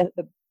have this,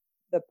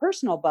 the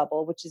personal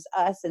bubble, which is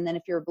us. And then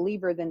if you're a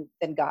believer, then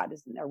God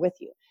is in there with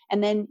you.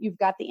 And then you've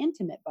got the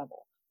intimate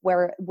bubble,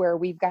 where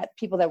we've got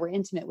people that we're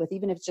intimate with,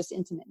 even if it's just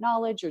intimate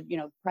knowledge or,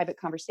 private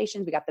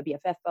conversations. We got the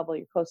BFF bubble,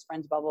 your close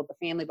friends bubble,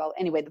 the family bubble.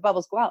 Anyway, the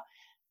bubbles go out.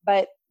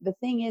 But the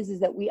thing is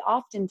that we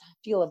often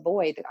feel a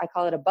void. I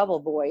call it a bubble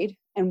void.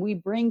 And we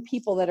bring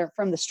people that are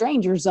from the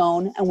stranger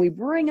zone and we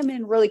bring them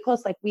in really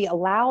close, like we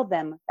allow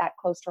them that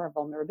close to our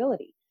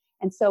vulnerability.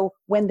 And so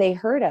when they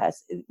hurt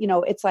us,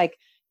 it's like,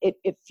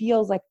 it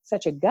feels like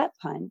such a gut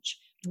punch.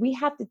 We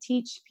have to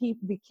teach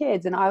the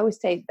kids. And I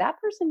always say that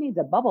person needs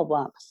a bubble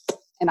bump.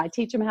 And I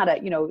teach them how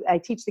to, I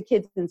teach the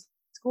kids in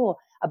school,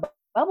 a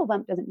bubble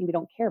bump doesn't mean we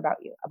don't care about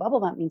you. A bubble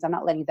bump means I'm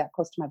not letting you that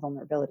close to my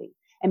vulnerability.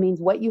 It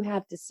means what you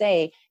have to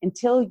say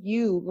until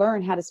you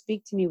learn how to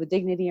speak to me with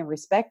dignity and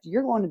respect,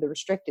 you're going to the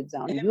restricted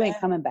zone and you ain't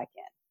coming back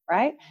in,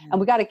 right? And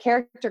we got a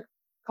character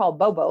called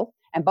Bobo,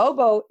 and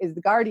Bobo is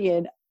the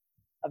guardian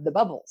of the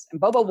bubbles.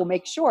 And Bobo will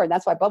make sure, and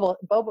that's why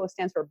Bobo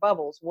stands for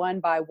bubbles, one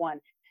by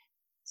one.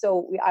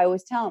 So I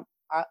always tell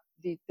them,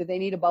 do they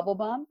need a bubble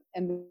bump?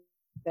 And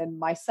then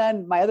my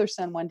other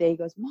son one day, he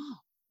goes, Mom,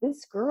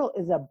 this girl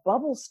is a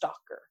bubble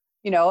stalker,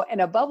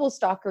 and a bubble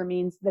stalker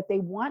means that they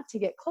want to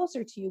get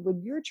closer to you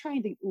when you're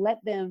trying to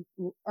let them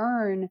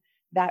earn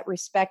that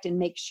respect and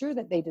make sure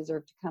that they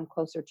deserve to come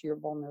closer to your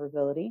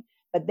vulnerability,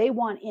 but they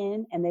want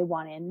in and they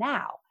want in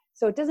now.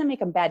 So it doesn't make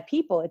them bad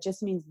people. It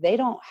just means they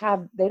don't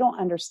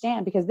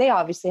understand, because they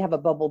obviously have a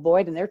bubble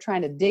void and they're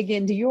trying to dig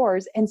into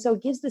yours. And so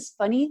it gives this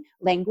funny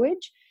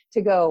language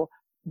to go,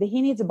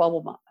 he needs a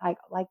bubble bump.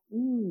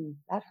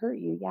 That hurt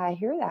you. Yeah, I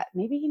hear that.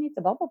 Maybe he needs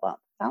a bubble bump.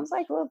 Sounds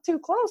like a little too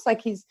close.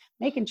 Like he's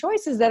making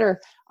choices that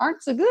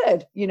aren't so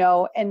good,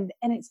 and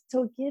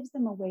so it gives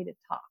them a way to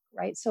talk,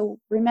 right? So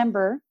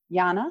remember,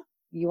 Yana,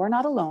 you are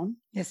not alone.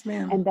 Yes,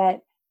 ma'am. And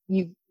that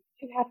you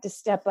have to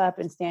step up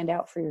and stand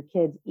out for your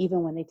kids,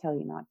 even when they tell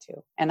you not to.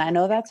 And I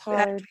know that's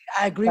hard.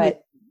 I agree with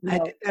I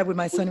did that with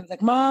my son. He was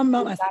like, Mom.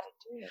 I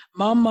said,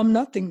 Mom,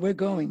 nothing. We're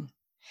going.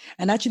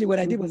 And actually what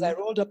I did was I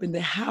rolled up in the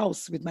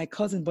house with my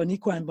cousin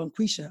Boniqua and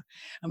Bonquisha,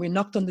 and we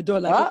knocked on the door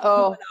like,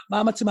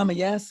 Mama to Mama.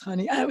 Yes,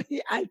 honey.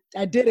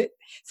 I did it.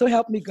 So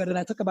help me God. And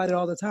I talk about it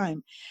all the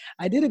time.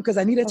 I did it because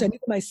I needed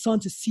my son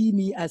to see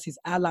me as his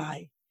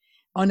ally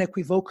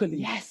unequivocally.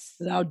 Yes.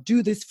 That I'll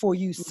do this for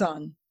you,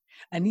 son.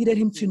 I needed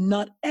him to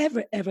not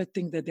ever, ever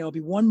think that there'll be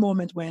one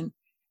moment when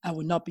I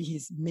will not be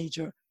his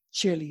major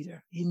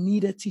cheerleader. He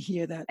needed to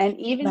hear that. And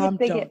even if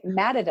they get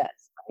mad at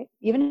us, right?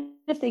 Even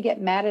if they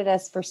get mad at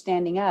us for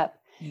standing up,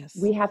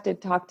 we have to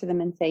talk to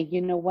them and say,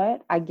 you know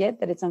what? I get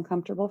that it's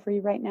uncomfortable for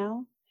you right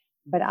now,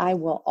 but I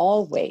will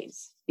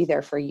always be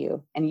there for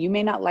you. And you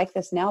may not like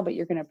this now, but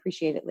you're going to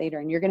appreciate it later.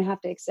 And you're going to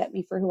have to accept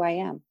me for who I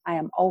am. I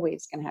am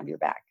always going to have your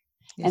back.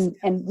 Yes.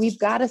 And we've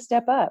got to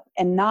step up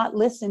and not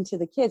listen to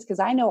the kids. Because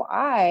I know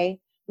I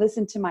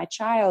listened to my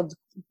child,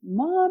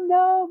 Mom,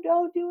 no,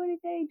 don't do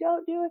anything.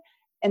 Don't do it.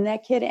 And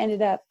that kid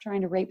ended up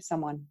trying to rape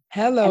someone.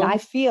 Hello. And I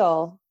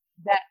feel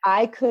that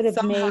I could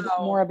have made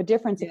more of a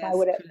difference if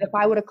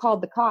I would have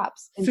called the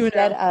cops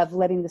instead of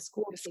letting the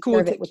school take care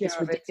of it with this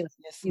ridiculous,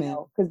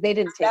 because they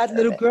didn't take care of it.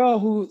 That little girl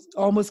who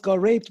almost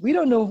got raped, we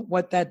don't know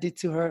what that did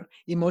to her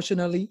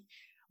emotionally.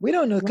 We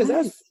don't know,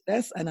 because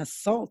that's an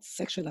assault,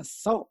 sexual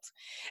assault.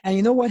 And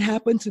you know what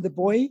happened to the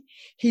boy?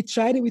 He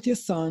tried it with your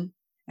son,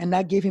 and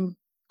that gave him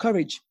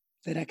courage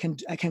that I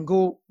can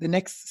go the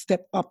next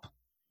step up.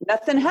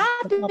 Nothing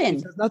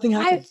happened. Nothing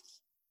happened.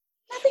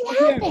 Nothing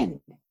happened.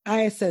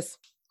 ISS.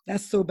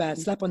 That's so bad.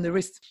 Slap on the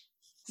wrist.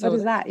 So what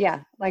is that?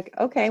 Yeah. Like,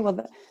 okay,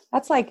 well,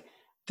 that's like,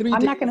 3 I'm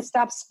days. not going to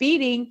stop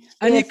speeding.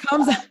 And he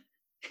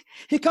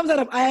comes out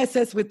of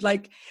ISS with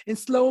like in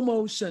slow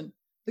motion,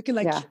 looking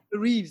like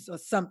Reeves or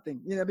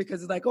something,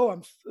 because it's like,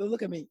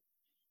 look at me.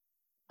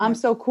 I'm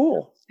so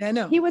cool. I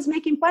know. He was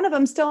making fun of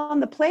him still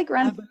on the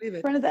playground in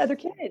front of the other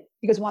kid.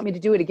 He goes, want me to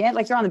do it again?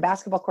 Like they're on the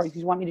basketball court. He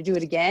goes, want me to do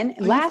it again?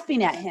 And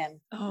laughing at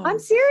him. Oh. I'm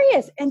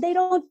serious. And they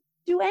don't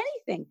do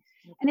anything.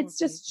 And it's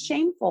just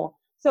shameful.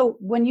 So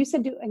when you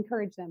said to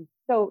encourage them,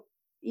 so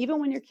even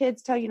when your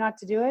kids tell you not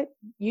to do it,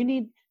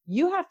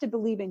 you have to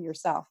believe in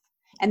yourself.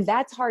 And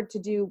that's hard to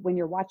do when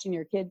you're watching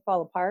your kid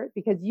fall apart,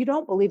 because you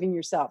don't believe in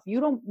yourself. You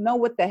don't know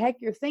what the heck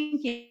you're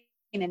thinking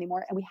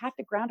anymore. And we have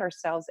to ground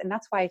ourselves. And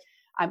that's why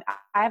I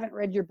haven't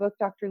read your book,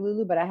 Dr.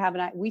 Lulu, but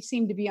we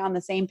seem to be on the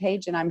same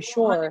page. And I'm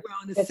sure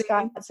it's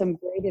got some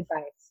great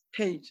advice.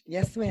 Page.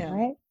 Yes, ma'am.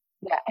 Right?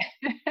 Yeah.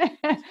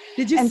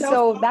 Did you and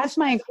so that's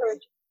my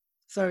encouragement.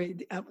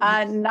 Sorry.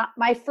 Not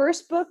my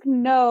first book.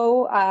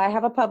 No, I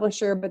have a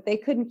publisher, but they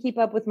couldn't keep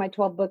up with my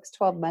 12 books,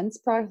 12 months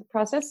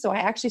process. So I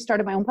actually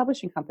started my own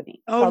publishing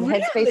company called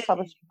really? Headspace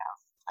Publishing House.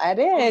 I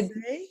did.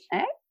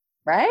 Okay.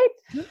 Right?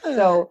 Good.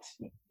 So,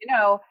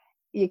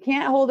 you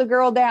can't hold a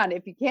girl down.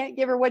 If you can't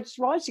give her what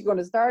she wants, she's going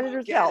to start it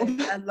herself.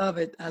 I love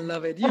it. I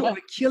love it. You are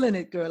killing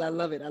it, girl. I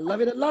love it. I love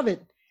it. I love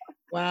it.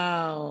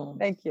 Wow.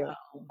 Thank you.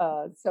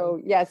 Wow. More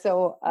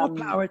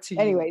power to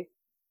you. Anyway.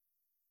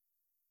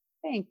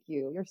 Thank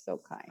you. You're so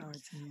kind.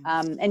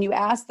 And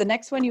the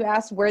next one you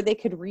asked where they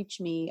could reach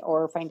me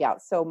or find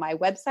out. So my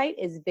website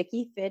is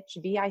Vicki Fitch,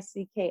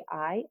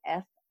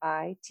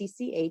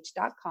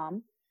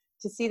 VICKIFITCH.com.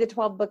 To see the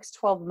 12 books,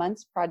 12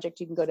 months project,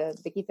 you can go to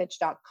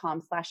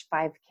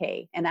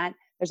VickiFitch.com/5K. And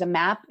there's a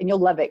map, and you'll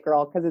love it,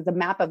 girl, because it's a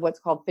map of what's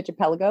called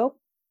Fitchapelago.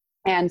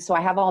 And so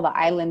I have all the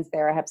islands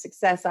there. I have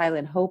Success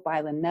Island, Hope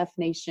Island, Nuff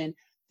Nation,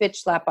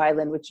 Fitch Slap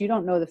Island, which you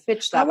don't know the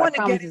Fitch Slap. I want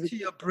to get into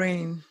your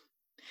brain.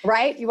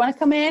 Right? You want to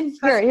come in?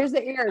 Here's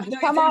the ear.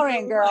 Just come on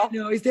in, girl.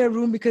 No, is there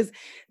room? Because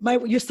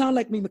you sound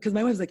like me, because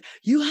my wife's like,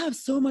 you have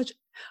so much,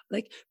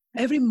 like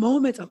every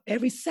moment of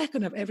every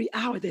second of every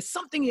hour, there's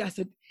something here. I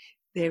said,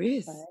 there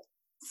is.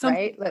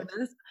 Right? Look,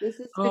 this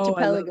is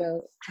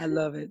Fitchapelago. I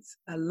love it.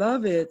 I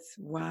love it.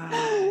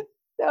 Wow.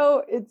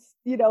 So it's,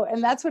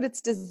 and that's what it's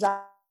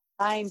designed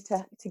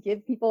to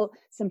give people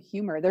some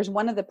humor. There's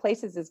one of the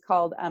places is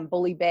called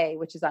Bully Bay,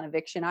 which is on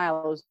Eviction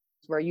Isles,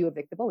 where you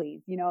evict the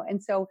bullies,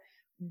 and so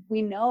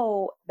we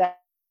know that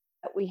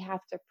we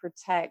have to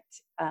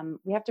protect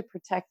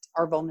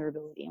our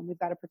vulnerability, and we've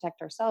got to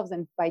protect ourselves.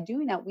 And by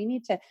doing that, we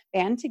need to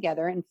band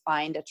together and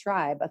find a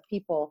tribe of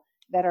people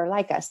that are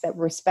like us, that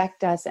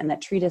respect us and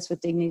that treat us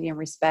with dignity and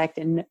respect,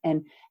 and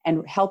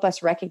help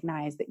us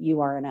recognize that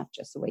you are enough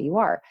just the way you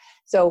are.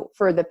 So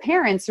for the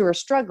parents who are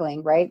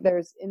struggling, right,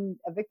 there's in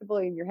evict the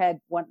bully in your head,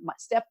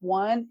 step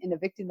one in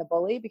evicting the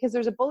bully, because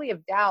there's a bully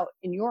of doubt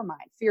in your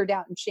mind. Fear,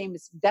 doubt, and shame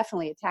is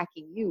definitely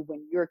attacking you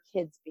when your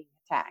kid's being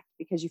attacked,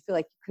 because you feel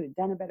like you could have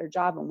done a better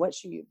job, and what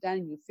should you have done,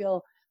 and you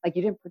feel like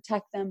you didn't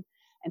protect them.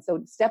 And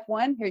so step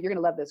one, here, you're going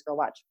to love this, girl,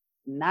 watch.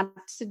 Not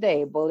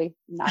today, bully.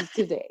 Not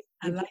today.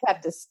 You just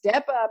have to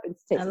step up and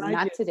say,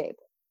 not it. today,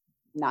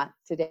 not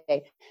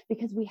today.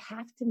 Because we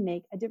have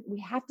to we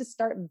have to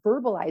start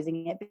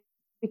verbalizing it,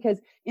 because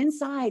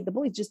inside the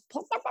bully just,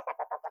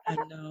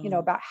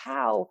 about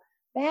how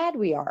bad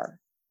we are.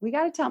 We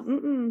got to tell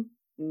them,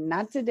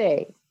 not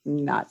today,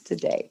 not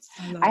today.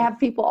 I have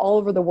people all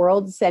over the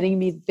world sending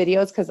me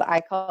videos, because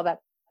I call that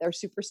their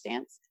super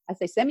stance. I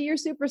say, send me your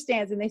super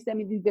stance, and they send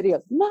me these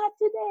videos. Not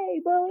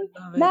today, bully,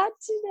 not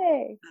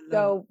today.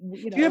 So,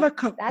 do you ever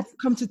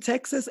come to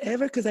Texas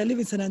ever? Because I live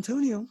in San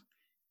Antonio.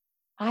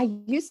 I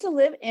used to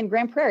live in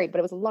Grand Prairie, but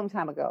it was a long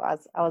time ago.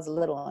 I was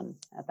little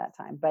at that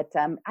time, but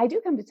I do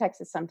come to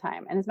Texas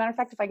sometime. And as a matter of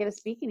fact, if I get a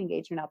speaking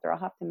engagement out there, I'll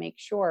have to make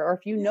sure, or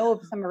if you know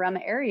of some around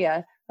the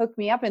area, hook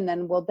me up, and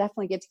then we'll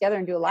definitely get together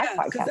and do a live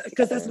podcast.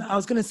 Because that's what I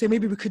was going to say.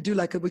 Maybe we could do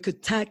we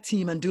could tag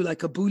team and do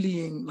like a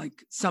bullying,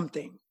 like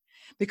something,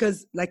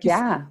 because like you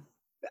said,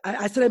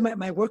 I started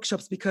my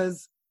workshops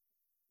because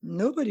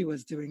nobody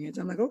was doing it.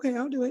 I'm like, okay,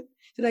 I'll do it.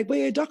 They're like, but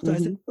you're a doctor. I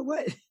said, but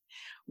what?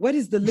 What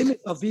is the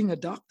limit of being a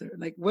doctor?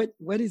 Like,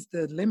 what is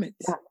the limit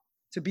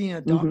to being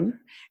a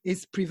doctor?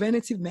 Is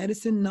preventative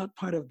medicine not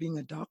part of being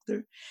a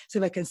doctor? So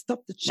if I can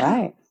stop the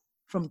child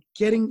from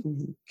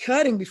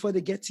cutting before they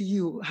get to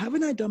you,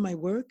 haven't I done my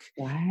work?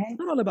 It's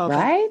not all about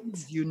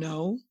vaccines,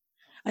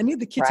 I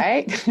need the kid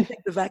to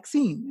take the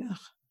vaccine.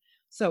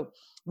 So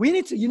we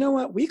need to, you know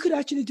what? We could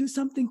actually do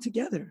something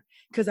together,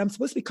 because I'm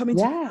supposed to be coming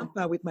to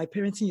Tampa with my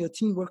Parenting Your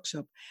Teen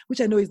workshop, which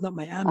I know is not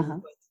Miami,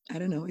 but I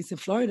don't know. It's in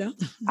Florida.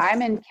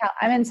 I'm in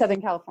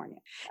Southern California.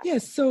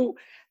 Yes. So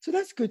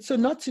that's good. So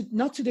not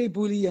today,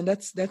 bully, and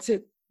that's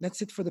it.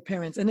 That's it for the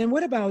parents. And then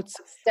what about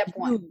step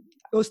one?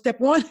 Oh, step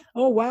one.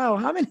 Oh, wow.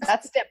 How many?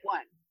 That's step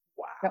one.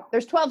 Wow.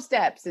 There's 12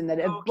 steps in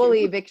the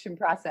bully eviction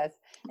process.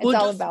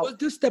 We'll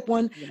do step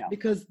one,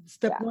 because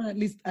step one,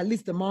 at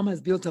least the mom has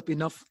built up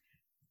enough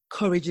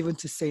courage even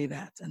to say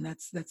that, and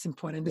that's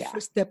important. The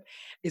first step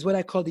is what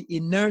I call the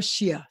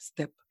inertia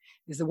step.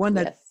 Is the one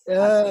that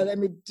let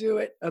me do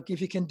it. Okay,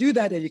 if you can do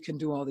that, then you can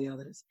do all the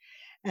others.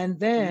 And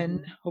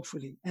then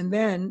hopefully, and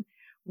then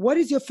what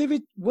is your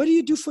favorite? What do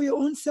you do for your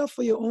own self,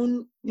 for your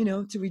own,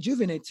 to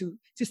rejuvenate,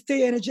 to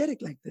stay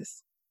energetic like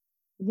this?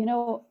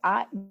 The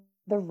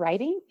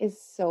writing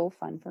is so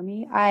fun for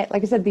me.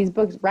 Like I said, these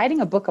books, writing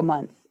a book a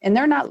month, and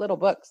they're not little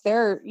books.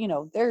 They're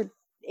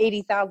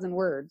 80,000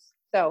 words.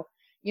 So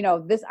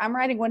I'm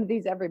writing one of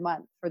these every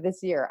month for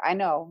this year. I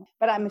know,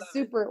 but I'm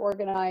super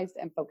organized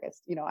and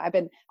focused.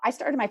 I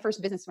started my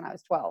first business when I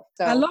was 12.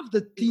 So I love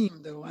the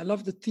theme though. I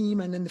love the theme.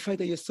 And then the fact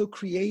that you're so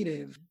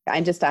creative.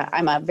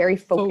 I'm a very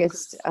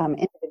focused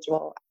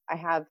individual.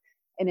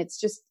 And it's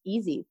just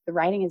easy. The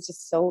writing is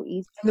just so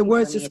easy. And the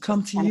words just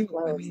come to you.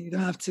 I mean, you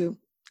don't have to.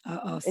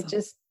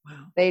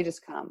 They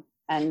just come.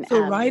 And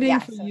so writing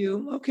for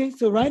you. Okay.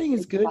 So writing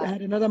is good. Fun. I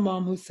had another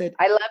mom who said,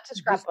 I love to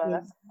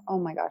scrapbook. Oh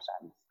my gosh.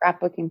 I'm a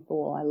scrapbooking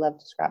fool. I love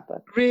to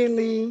scrapbook.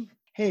 Really?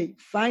 Hey,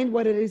 find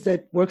what it is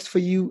that works for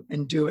you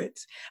and do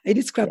it. I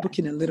did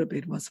scrapbooking a little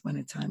bit once upon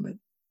a time, but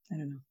I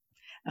don't know.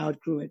 I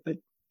outgrew it, but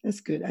that's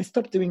good. I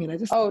stopped doing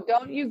it.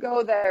 Don't you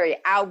go there. You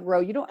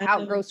don't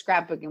outgrow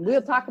scrapbooking.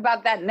 We'll talk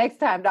about that next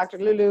time, Dr.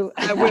 Lulu.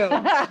 I will.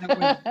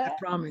 I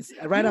promise.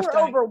 Right after. You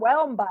were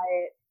overwhelmed by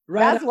it.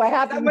 That's what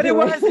happened. What it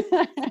was.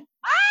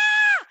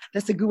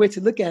 That's a good way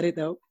to look at it,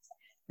 though.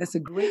 That's a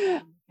great way to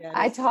look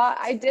at it.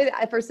 I did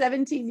for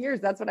 17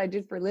 years. That's what I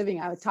did for a living.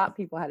 I taught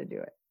people how to do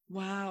it.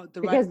 Wow.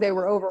 Because they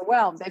were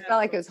overwhelmed. They felt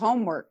like it was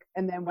homework.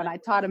 And then when I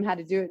taught them how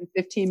to do it in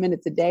 15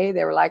 minutes a day,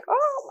 they were like,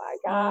 oh my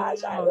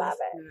gosh, I love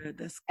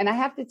it. And I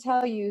have to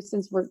tell you,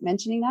 since we're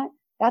mentioning that,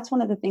 that's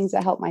one of the things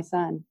that helped my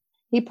son.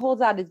 He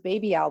pulls out his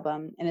baby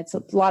album, and it's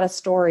a lot of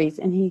stories.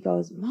 And he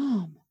goes,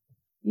 Mom,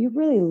 you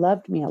really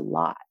loved me a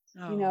lot.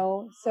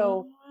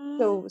 So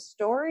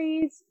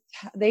stories,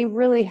 they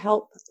really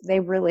help,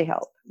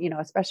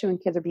 especially when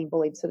kids are being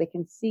bullied, so they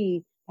can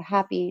see the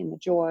happy and the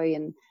joy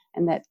and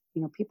that,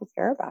 people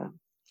care about them.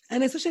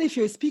 And especially if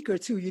you're a speaker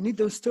too, you need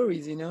those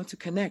stories, to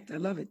connect. I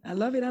love it. I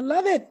love it. I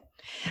love it.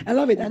 I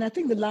love it. And I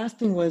think the last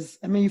thing was,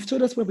 you've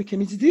told us where we can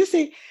meet. Did you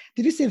say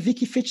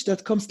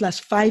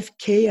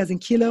VickiFitch.com/5K as in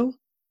kilo?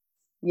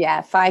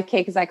 Yeah, 5K,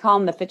 because I call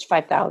them the Fitch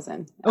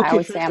 5,000. Okay, I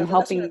always say I'm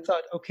helping. That's what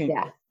I thought. Okay.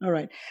 Yeah. All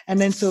right. And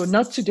then, so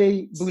not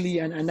today, bully,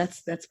 and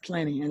that's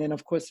plenty. And then,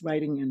 of course,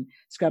 writing and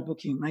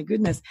scrapbooking. My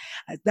goodness.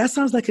 That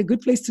sounds like a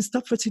good place to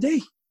stop for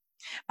today.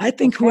 I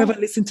think whoever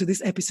listened to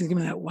this episode is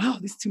going to be like, wow,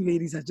 these two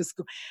ladies are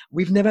just,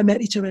 we've never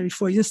met each other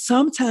before.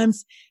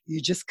 Sometimes you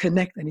just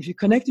connect. And if you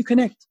connect, you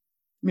connect.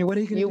 What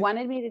are you going to do? You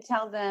wanted me to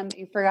tell them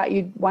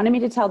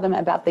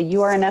about the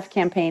URNF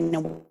campaign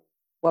and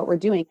what we're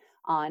doing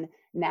on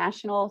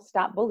National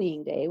Stop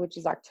Bullying Day, which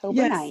is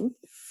October 9th,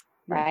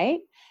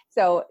 right?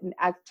 So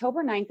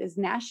October 9th is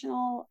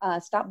National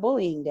Stop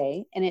Bullying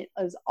Day, and it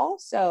is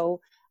also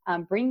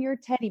Bring Your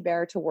Teddy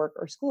Bear to Work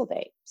or School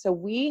Day. So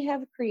we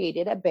have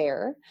created a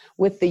bear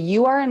with the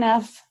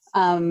URNF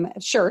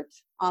shirt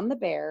on the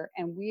bear,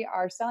 and we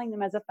are selling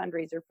them as a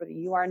fundraiser for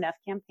the URNF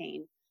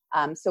campaign.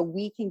 So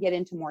we can get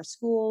into more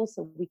schools,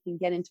 so we can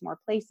get into more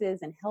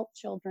places and help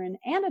children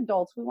and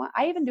adults.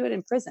 I even do it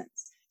in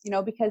prisons,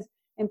 because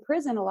in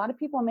prison, a lot of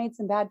people made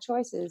some bad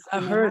choices. It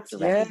And hurts.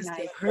 they have to Yes, recognize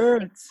it that they're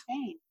in hurts.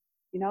 pain.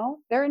 You know,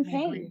 they're in I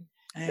pain. agree.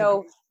 I So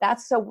agree.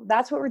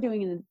 that's what we're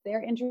doing. And if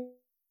they're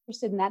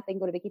interested in that, they can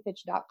go to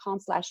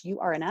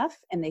VickiFitch.com/URNF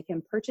and they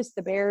can purchase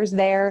the bears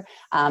there.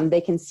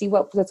 They can see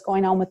what's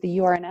going on with the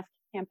URNF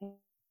campaign.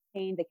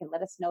 They can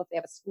let us know if they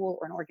have a school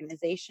or an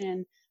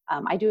organization.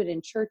 I do it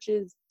in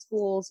churches,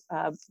 schools,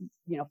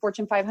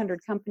 Fortune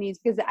 500 companies,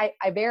 because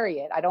I vary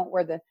it. I don't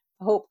wear the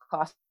Hope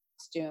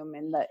costume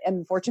and the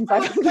Fortune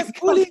 500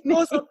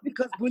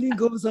 Because bullying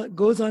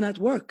goes on at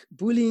work.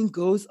 Bullying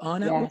goes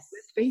on at work. Yes.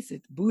 Let's face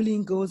it.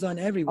 Bullying goes on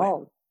everywhere.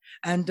 Oh,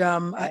 And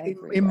in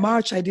everywhere.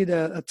 March, I did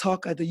a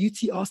talk at the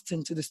UT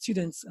Austin to the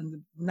students on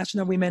the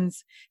International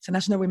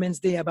Women's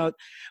Day about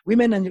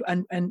women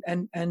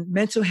and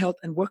mental health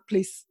and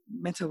workplace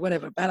mental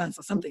balance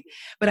or something.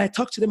 But I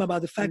talked to them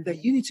about the fact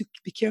that you need to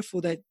be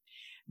careful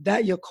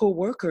that your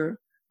coworker,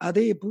 are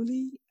they a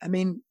bully? I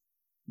mean,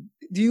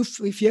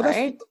 if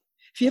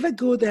you ever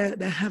go there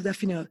that have that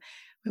feeling of,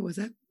 wait, was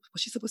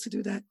she supposed to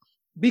do that?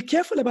 Be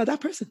careful about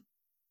that person.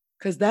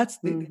 Because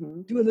they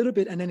do a little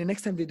bit, and then the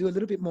next time they do a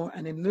little bit more,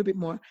 and then a little bit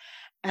more,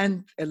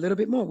 and a little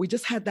bit more. We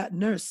just had that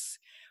nurse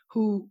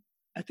who,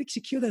 I think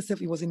she killed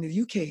herself. It was in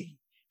the UK.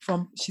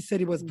 She said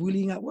it was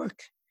bullying at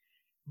work.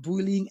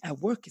 Bullying at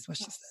work is what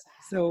she said.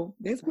 So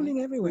there's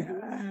bullying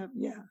everywhere.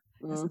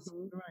 That's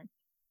right.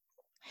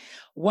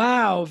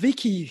 Wow,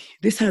 Vicki,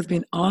 this has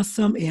been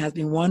awesome. It has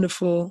been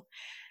wonderful.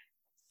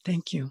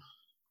 Thank you.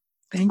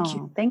 Thank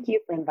you. Thank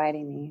you for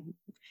inviting me.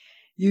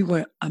 You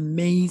were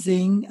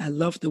amazing. I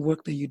love the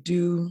work that you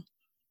do.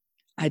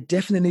 I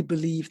definitely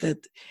believe that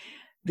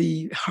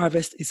the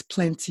harvest is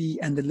plenty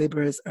and the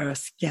laborers are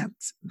scant,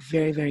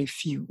 very, very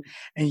few.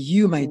 And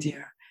you, my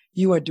dear,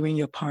 you are doing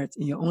your part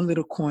in your own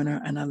little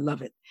corner, and I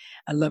love it.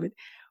 I love it.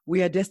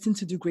 We are destined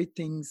to do great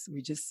things.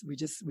 We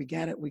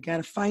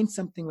gotta find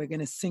something we're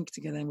gonna sync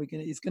together, and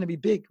it's gonna be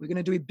big. We're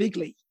gonna do it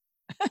bigly.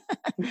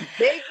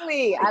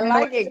 Bigly, I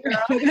like it,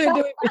 girl. We're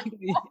gonna do it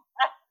bigly.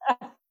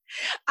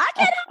 I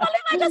can't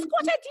believe I just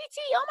quoted DT.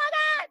 Oh my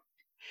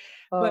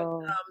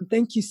God. But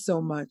thank you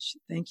so much.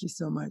 Thank you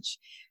so much.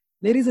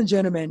 Ladies and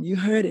gentlemen, you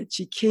heard it.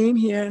 She came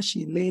here.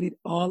 She laid it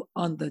all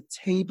on the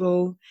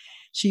table.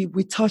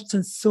 We touched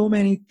on so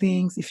many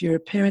things. If you're a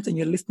parent and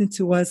you're listening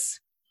to us,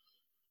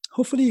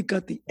 hopefully you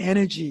got the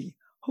energy.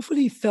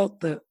 Hopefully you felt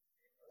the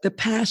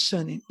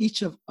passion in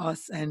each of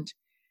us and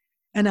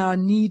our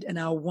need and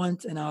our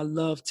want and our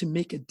love to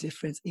make a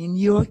difference in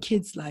your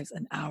kids' lives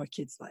and our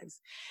kids' lives.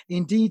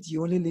 Indeed,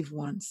 you only live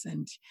once,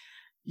 and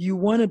you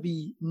want to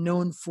be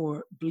known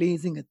for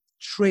blazing a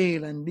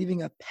trail and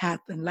leaving a path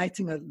and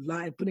lighting a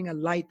light, putting a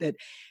light that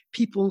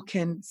people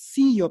can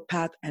see your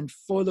path and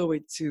follow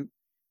it to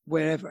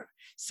wherever.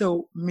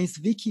 So, Miss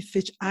Vicki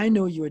Fitch, I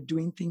know you are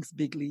doing things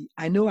bigly.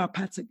 I know our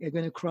paths are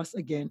going to cross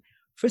again.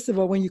 First of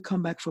all, when you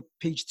come back for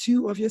page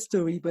 2 of your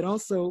story, but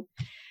also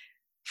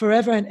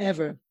forever and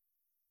ever.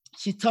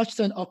 She touched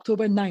on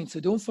October 9th. So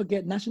don't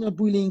forget National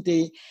Bullying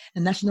Day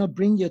and National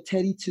Bring Your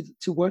Teddy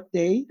to Work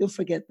Day. Don't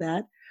forget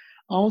that.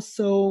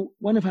 Also,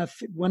 one of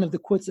the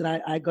quotes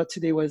that I got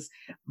today was,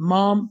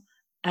 "Mom,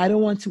 I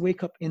don't want to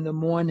wake up in the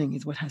morning,"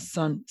 is what her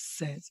son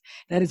says.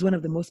 That is one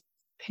of the most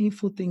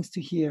painful things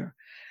to hear.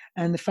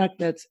 And the fact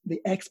that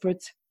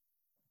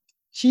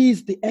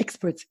she's the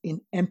expert in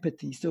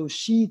empathy. So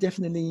she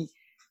definitely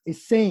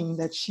is saying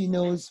that she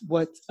knows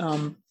what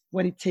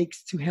it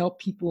takes to help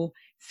people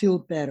feel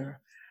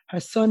better. Her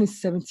son is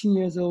 17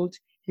 years old.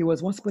 He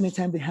was once upon a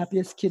time the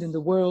happiest kid in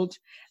the world.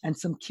 And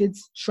some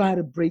kids try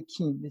to break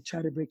him. They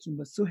try to break him.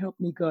 But so help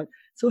me, God.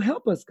 So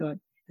help us,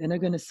 God. They're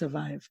not going to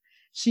survive.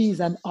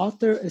 She's an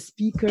author, a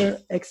speaker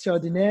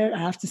extraordinaire. I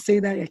have to say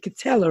that. I could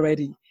tell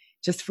already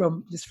just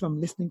from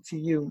listening to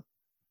you.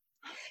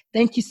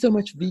 Thank you so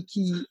much,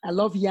 Vicki. I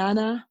love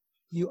Yana.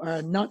 You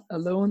are not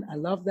alone. I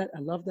love that. I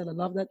love that. I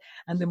love that.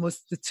 And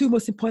the 2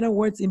 most important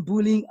words in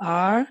bullying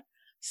are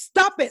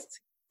stop it.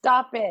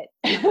 Stop it.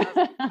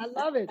 I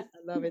love it. I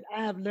love it.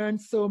 I have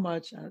learned so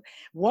much.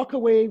 Walk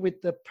away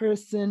with the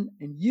person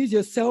and use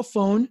your cell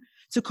phone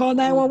to call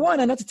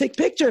 911 and not to take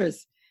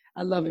pictures.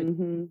 I love it.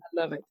 I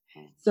love it.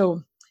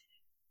 So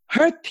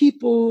hurt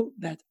people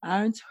that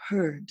aren't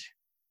heard.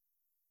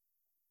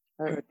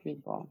 Hurt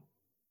people.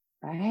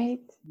 Right?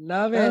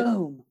 Love it.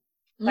 Boom.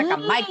 Like a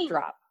mic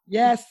drop.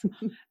 Yes.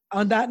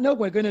 On that note,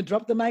 we're going to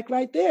drop the mic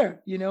right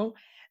there.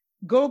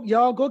 Go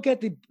get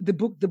the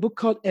book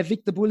called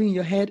Evict the Bully in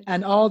Your Head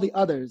and all the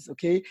others.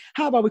 Okay.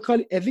 How about we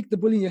call it Evict the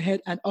Bully in Your Head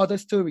and Other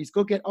Stories?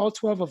 Go get all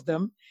 12 of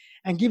them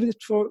and give it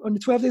on the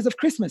 12 days of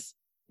Christmas,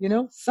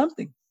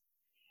 something.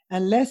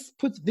 And let's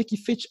put Vicki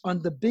Fitch on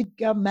the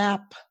bigger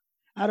map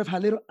out of her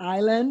little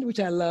island,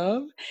 which I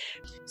love.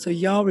 So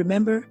y'all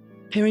remember,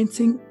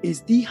 parenting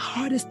is the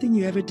hardest thing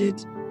you ever did,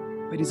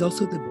 but it's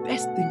also the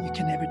best thing you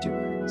can ever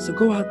do. So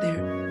go out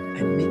there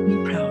and make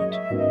me proud.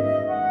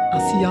 I'll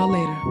see y'all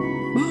later.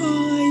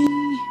 Bye.